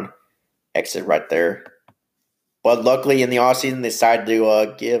first round exit right there. But luckily in the offseason, they decided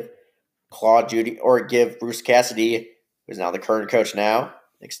to give Bruce Cassidy, who's now the current coach now,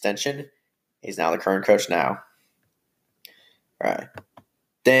 extension. He's now the current coach now. All right.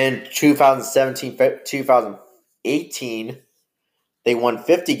 Then 2017, 2018, they won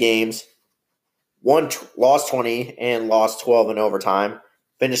 50 games, lost 20, and lost 12 in overtime.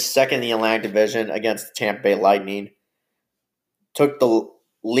 Finished second in the Atlantic Division against the Tampa Bay Lightning. Took the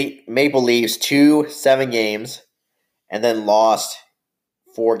Maple Leafs to 7 games, and then lost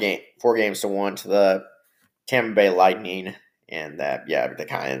 4 games to 1 to the Tampa Bay Lightning. And they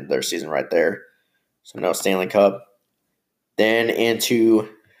kind of ended their season right there. So no Stanley Cup. Then into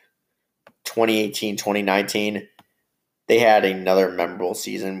 2018, 2019, they had another memorable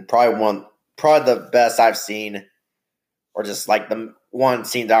season. Probably the best I've seen, or just like the one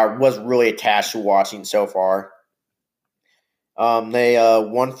scene that I was really attached to watching so far. They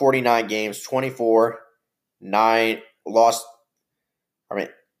won 49 games, won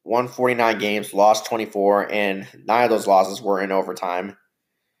 49 games, lost 24, and 9 of those losses were in overtime.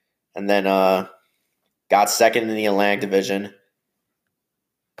 And then got second in the Atlantic Division.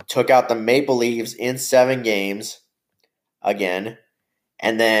 Took out the Maple Leafs in 7 games again.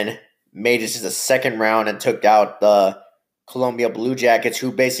 And then made it to the second round and took out the Columbia Blue Jackets,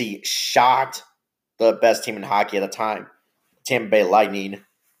 who basically shocked the best team in hockey at the time, Tampa Bay Lightning.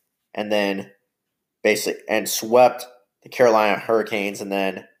 And then swept the Carolina Hurricanes, and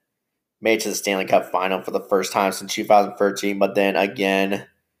then made it to the Stanley Cup final for the first time since 2013, but then again,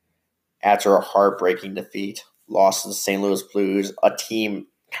 after a heartbreaking defeat, lost to the St. Louis Blues, a team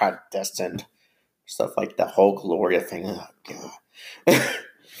kind of destined. Stuff like the whole Gloria thing. Oh, God.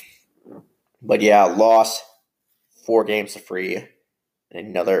 But yeah, lost 4-3.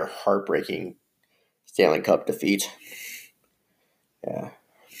 Another heartbreaking Stanley Cup defeat. Yeah.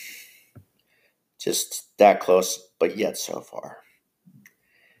 Just that close, but yet so far.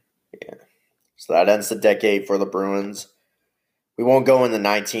 Yeah. So that ends the decade for the Bruins. We won't go in the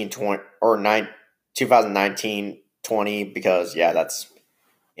 2019-20 because, yeah, that's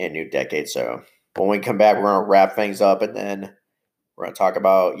a new decade. So when we come back, we're going to wrap things up, and then we're going to talk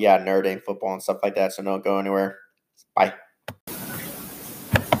about, Notre Dame football and stuff like that. So don't go anywhere. Bye.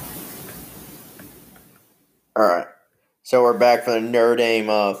 All right. So we're back for the Notre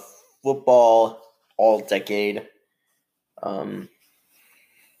Dame football all-decade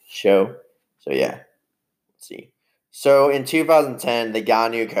show. So, yeah. Let's see. So, in 2010, they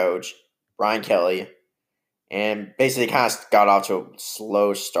got a new coach, Brian Kelly, and basically kind of got off to a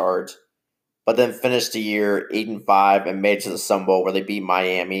slow start, but then finished the year 8-5 and made it to the Sun Bowl where they beat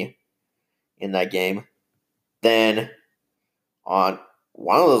Miami in that game. Then, on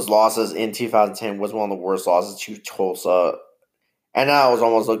one of those losses in 2010 was one of the worst losses to Tulsa. And now it was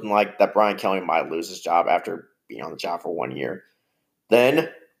almost looking like that Brian Kelly might lose his job after being on the job for 1 year. Then,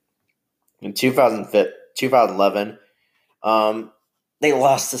 in 2011, they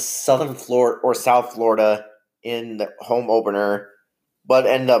lost to South Florida in the home opener, but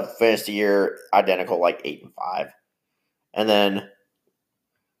ended up finished the year identical, like 8-5. And then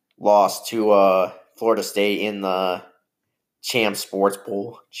lost to Florida State in the Champs Sports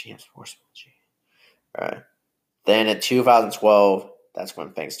Bowl. All right. Then in 2012, that's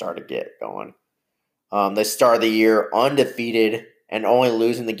when things started to get going. They started the year undefeated and only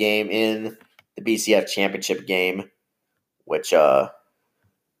losing the game in the BCF championship game, which they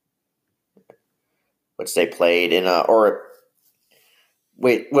played in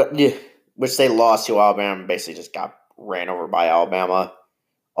which they lost to Alabama and basically just got ran over by Alabama.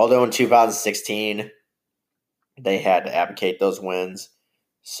 Although in 2016 they had to abdicate those wins,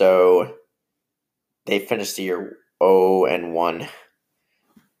 so they finished the year 0-1.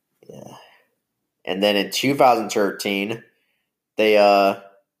 Yeah. And then in 2013, they the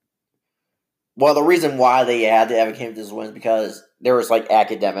reason why they had to advocate this wins because there was like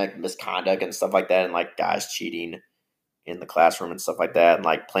academic misconduct and stuff like that, and like guys cheating in the classroom and stuff like that, and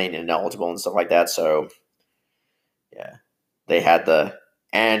like playing ineligible and stuff like that. So yeah, they had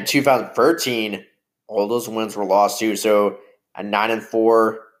and 2013, all those wins were lost too. So a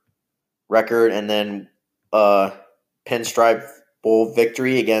 9-4 record, and then Pinstripe Bowl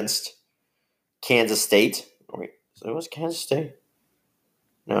victory against Kansas State. Wait, so it was Kansas State?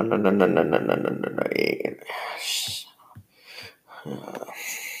 No.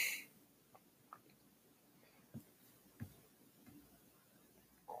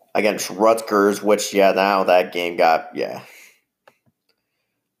 Against Rutgers, which, now that game got,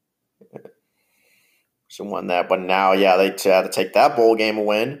 So won that, but now, they had to take that bowl game a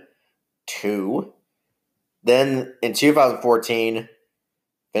win. 2. Then in 2014,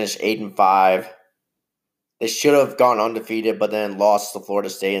 finished 8-5. They should have gone undefeated, but then lost to Florida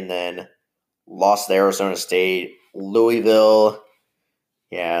State and then lost to Arizona State, Louisville,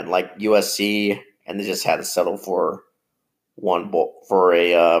 and like USC, and they just had to settle for one bowl for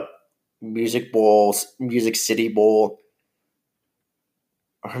a Music City Bowl,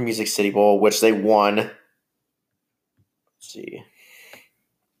 which they won. Let's see,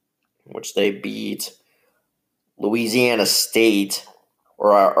 which they beat Louisiana State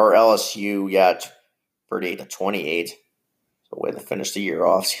or LSU, 38-28. So the way to finish the year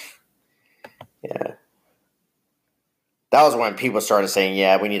off. Yeah. That was when people started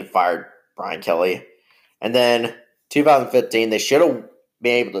saying, we need to fire Brian Kelly. And then 2015, they should have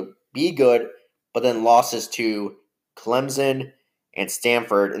been able to be good, but then losses to Clemson and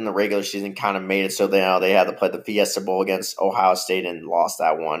Stanford in the regular season kind of made it so they had to play the Fiesta Bowl against Ohio State and lost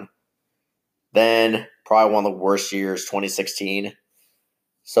that one. Then probably one of the worst years, 2016.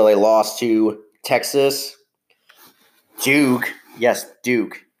 So they lost to Texas, Duke. Yes,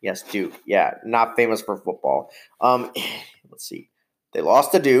 Duke. Yeah, not famous for football. Let's see. They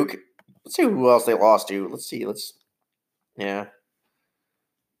lost to Duke. Let's see who else they lost to. Let's see. Yeah.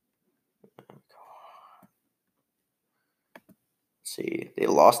 Let's see. They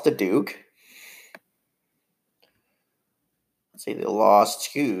lost to Duke. Let's see. They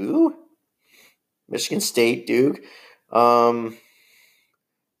lost to Michigan State, Duke.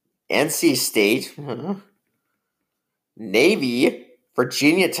 NC State. Navy.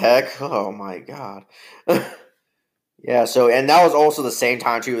 Virginia Tech. Oh my god. Yeah. So, and that was also the same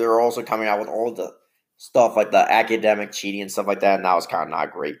time too. They were also coming out with all the stuff like the academic cheating and stuff like that, and that was kind of not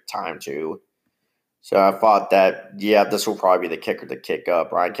a great time too. So I thought that this will probably be the kicker to kick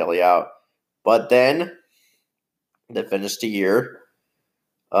Brian Kelly out. But then they finished the year,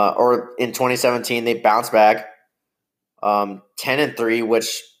 or in 2017 they bounced back, 10-3,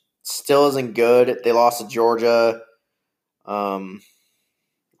 which still isn't good. They lost to Georgia,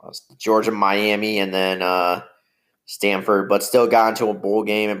 Miami, and then Stanford, but still got into a bowl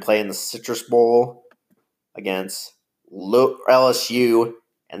game and played in the Citrus Bowl against LSU,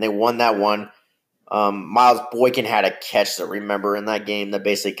 and they won that one. Miles Boykin had a catch to remember in that game that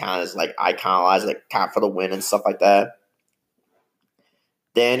basically kind of is like iconized, like kind of for the win and stuff like that.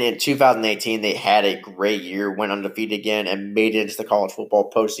 Then in 2018, they had a great year, went undefeated again, and made it into the college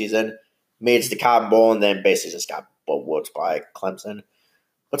football postseason, made it to the Cotton Bowl, and then basically just got whooped by Clemson.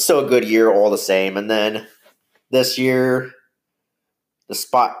 But still a good year all the same. And then this year, the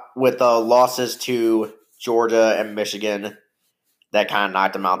spot with the losses to Georgia and Michigan, that kind of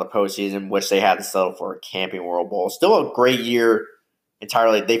knocked them out of the postseason, which they had to settle for a Camping World Bowl. Still a great year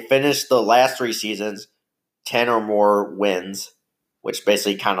entirely. They finished the last 3 seasons 10 or more wins, which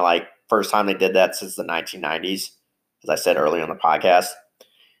basically kind of like first time they did that since the 1990s, as I said earlier on the podcast,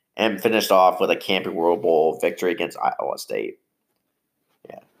 and finished off with a Camping World Bowl victory against Iowa State.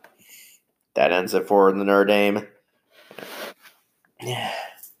 Yeah. That ends it for the Notre Dame. Yeah.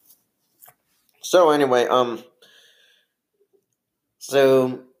 So anyway,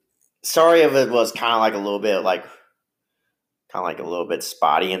 so sorry if it was kind of like a little bit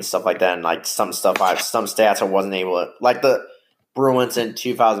spotty and stuff like that, and like some stats I wasn't able to, like the Bruins in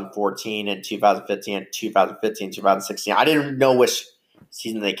 2014 and 2015 and 2016. I didn't know which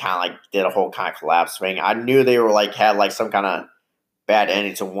season they kind of like did a whole kind of collapse thing. I knew they were like had like some kind of bad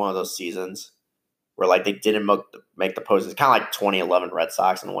ending to one of those seasons where like they didn't make the postseason, kind of like 2011 Red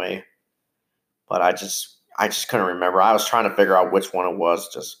Sox in a way. But I just couldn't remember. I was trying to figure out which one it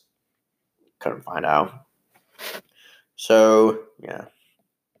was, just couldn't find out. So yeah,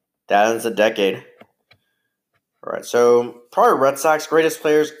 that ends the decade. All right, so probably Red Sox greatest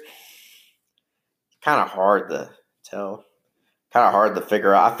players. Kind of hard to tell. Kind of hard to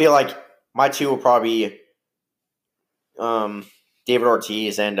figure out. I feel like my two will probably be David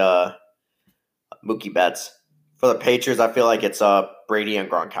Ortiz and Mookie Betts. For the Patriots, I feel like it's Brady and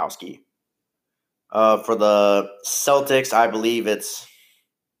Gronkowski. For the Celtics, I believe it's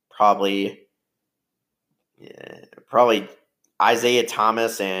probably Isaiah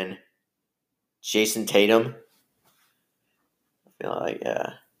Thomas and Jason Tatum. I feel like,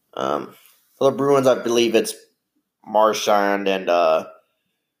 yeah. For the Bruins, I believe it's Marchand and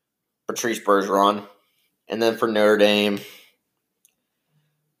Patrice Bergeron. And then for Notre Dame,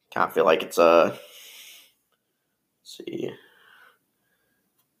 kind of feel like it's let's see.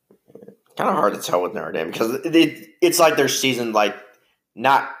 Kind of hard to tell with Notre Dame because it's like their season, like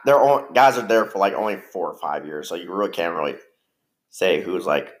not their own guys are there for like only 4 or 5 years, so you really can't really say who's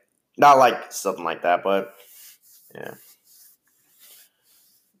like not like something like that, but yeah.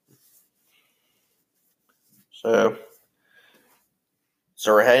 So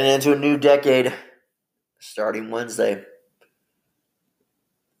we're heading into a new decade, starting Wednesday.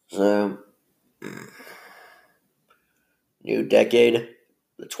 So new decade,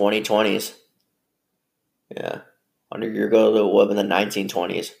 the 2020s. Yeah. 100 years ago, it would have been the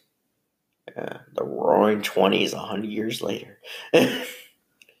 1920s. Yeah, the roaring 20s, 100 years later. But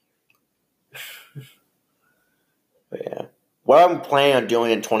yeah. What I'm planning on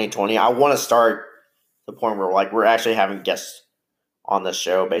doing in 2020, I want to start the point where like we're actually having guests on the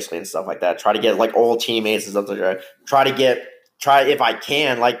show, basically, and stuff like that. Try to get like old teammates and stuff like that. Try if I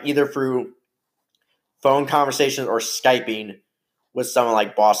can, like either through phone conversations or Skyping with someone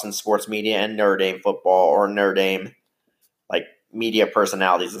like Boston Sports Media and Notre Dame football or Notre Dame like media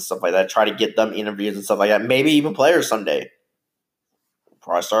personalities and stuff like that. Try to get them interviews and stuff like that. Maybe even players someday.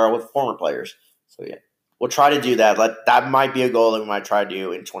 Probably start out with former players. So yeah, we'll try to do that. That might be a goal that we might try to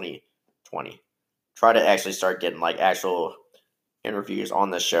do in 2020. Try to actually start getting like actual interviews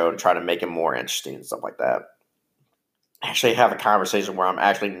on this show and try to make it more interesting and stuff like that. Actually have a conversation where I'm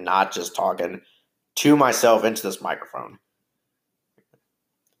actually not just talking to myself into this microphone.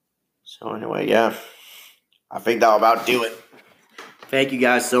 So anyway, yeah, I think that'll about do it. Thank you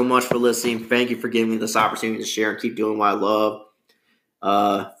guys so much for listening. Thank you for giving me this opportunity to share and keep doing what I love.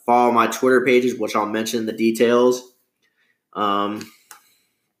 Follow my Twitter pages, which I'll mention the details. Let's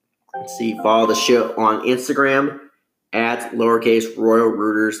see, follow the show on Instagram at lowercase Royal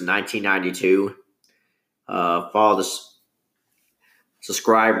Rooters 1992. Follow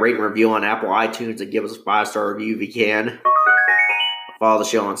Subscribe, rate, and review on Apple iTunes, and give us a 5-star review if you can. Follow the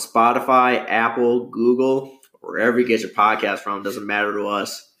show on Spotify, Apple, Google, wherever you get your podcast from. Doesn't matter to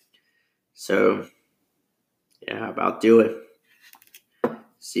us. So, yeah, about do it.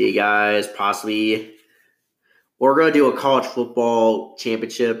 See you guys possibly. We're going to do a college football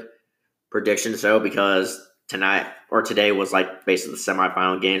championship prediction show because today was like basically the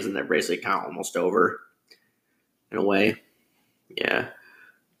semifinal games, and they're basically kind of almost over in a way. Yeah.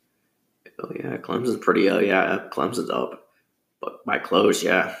 Oh, yeah. Clemson's pretty, Clemson's up. But by close,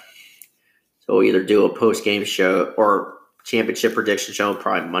 yeah. So we'll either do a post-game show or championship prediction show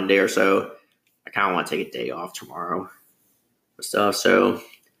probably Monday or so. I kind of want to take a day off tomorrow and stuff. So I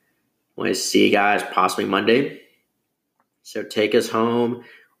want to see you guys possibly Monday. So take us home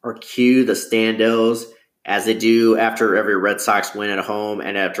or cue the Standells as they do after every Red Sox win at home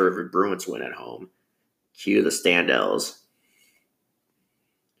and after every Bruins win at home. Cue the Standells.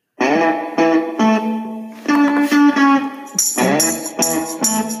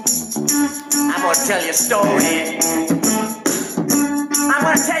 I'm gonna tell you a story. I'm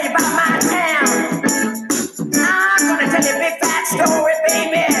gonna tell you about my town. I'm gonna tell you a big fat story,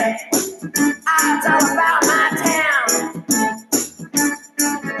 baby. I'll tell about my town.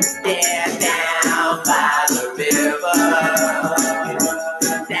 Yeah, down by the river,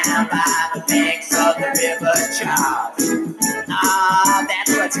 down by the banks of the River Charles.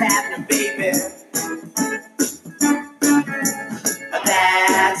 That's what's happening, baby.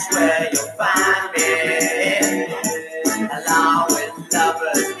 That's where you'll find me, along with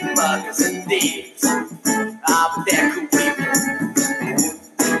lovers, muggers, and thieves. But they're cool people.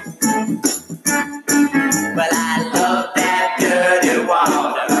 Well, I love that dirty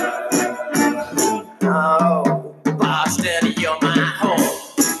water. Oh, Boston, you're my home.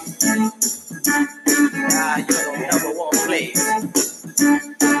 You're the number one place.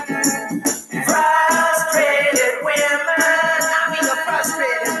 Frustrated women,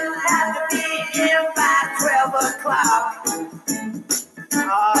 have to be in by 12 o'clock.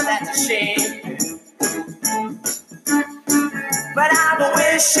 Oh, that's a shame. But I'm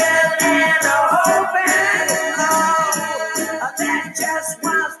wishing and hoping, that just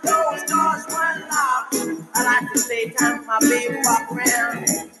once those doors were locked. I like to stay time with my baby walk around.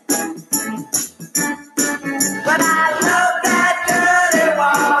 But I love that dirty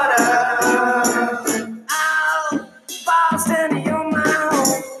water. Oh, Boston, you're my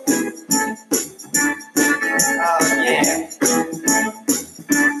home. Oh, yeah.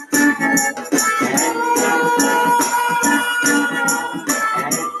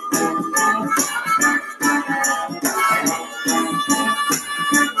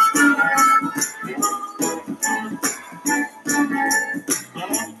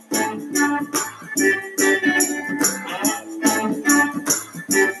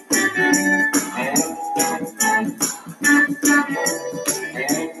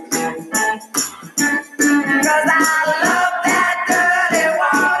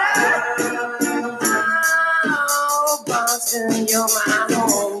 You're my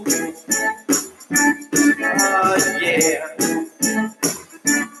home. Oh, yeah.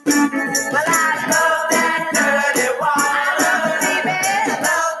 Well, I love that dirty water, baby. I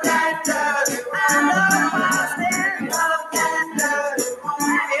love that dirty water. I love Boston. Love that dirty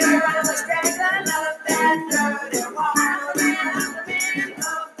water. Here on the street, I love that dirty water. Man,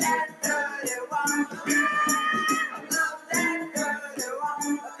 love that dirty water. I love that dirty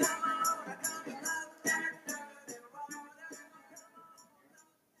water. Come on, love that dirty water.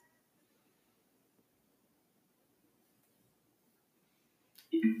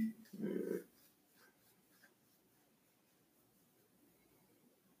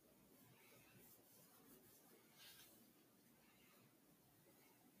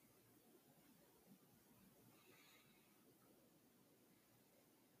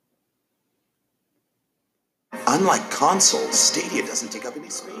 Unlike consoles, Stadia doesn't take up any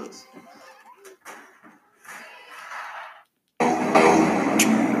space.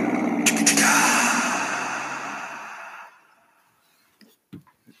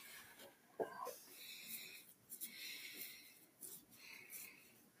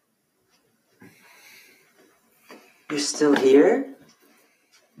 You're still here?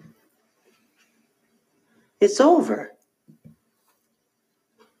 It's over.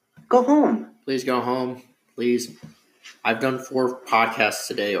 Go home. Please go home. Please. I've done 4 podcasts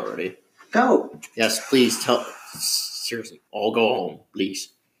today already. Go. Yes, please seriously, all go home, please.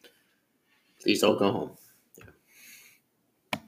 Please all go home.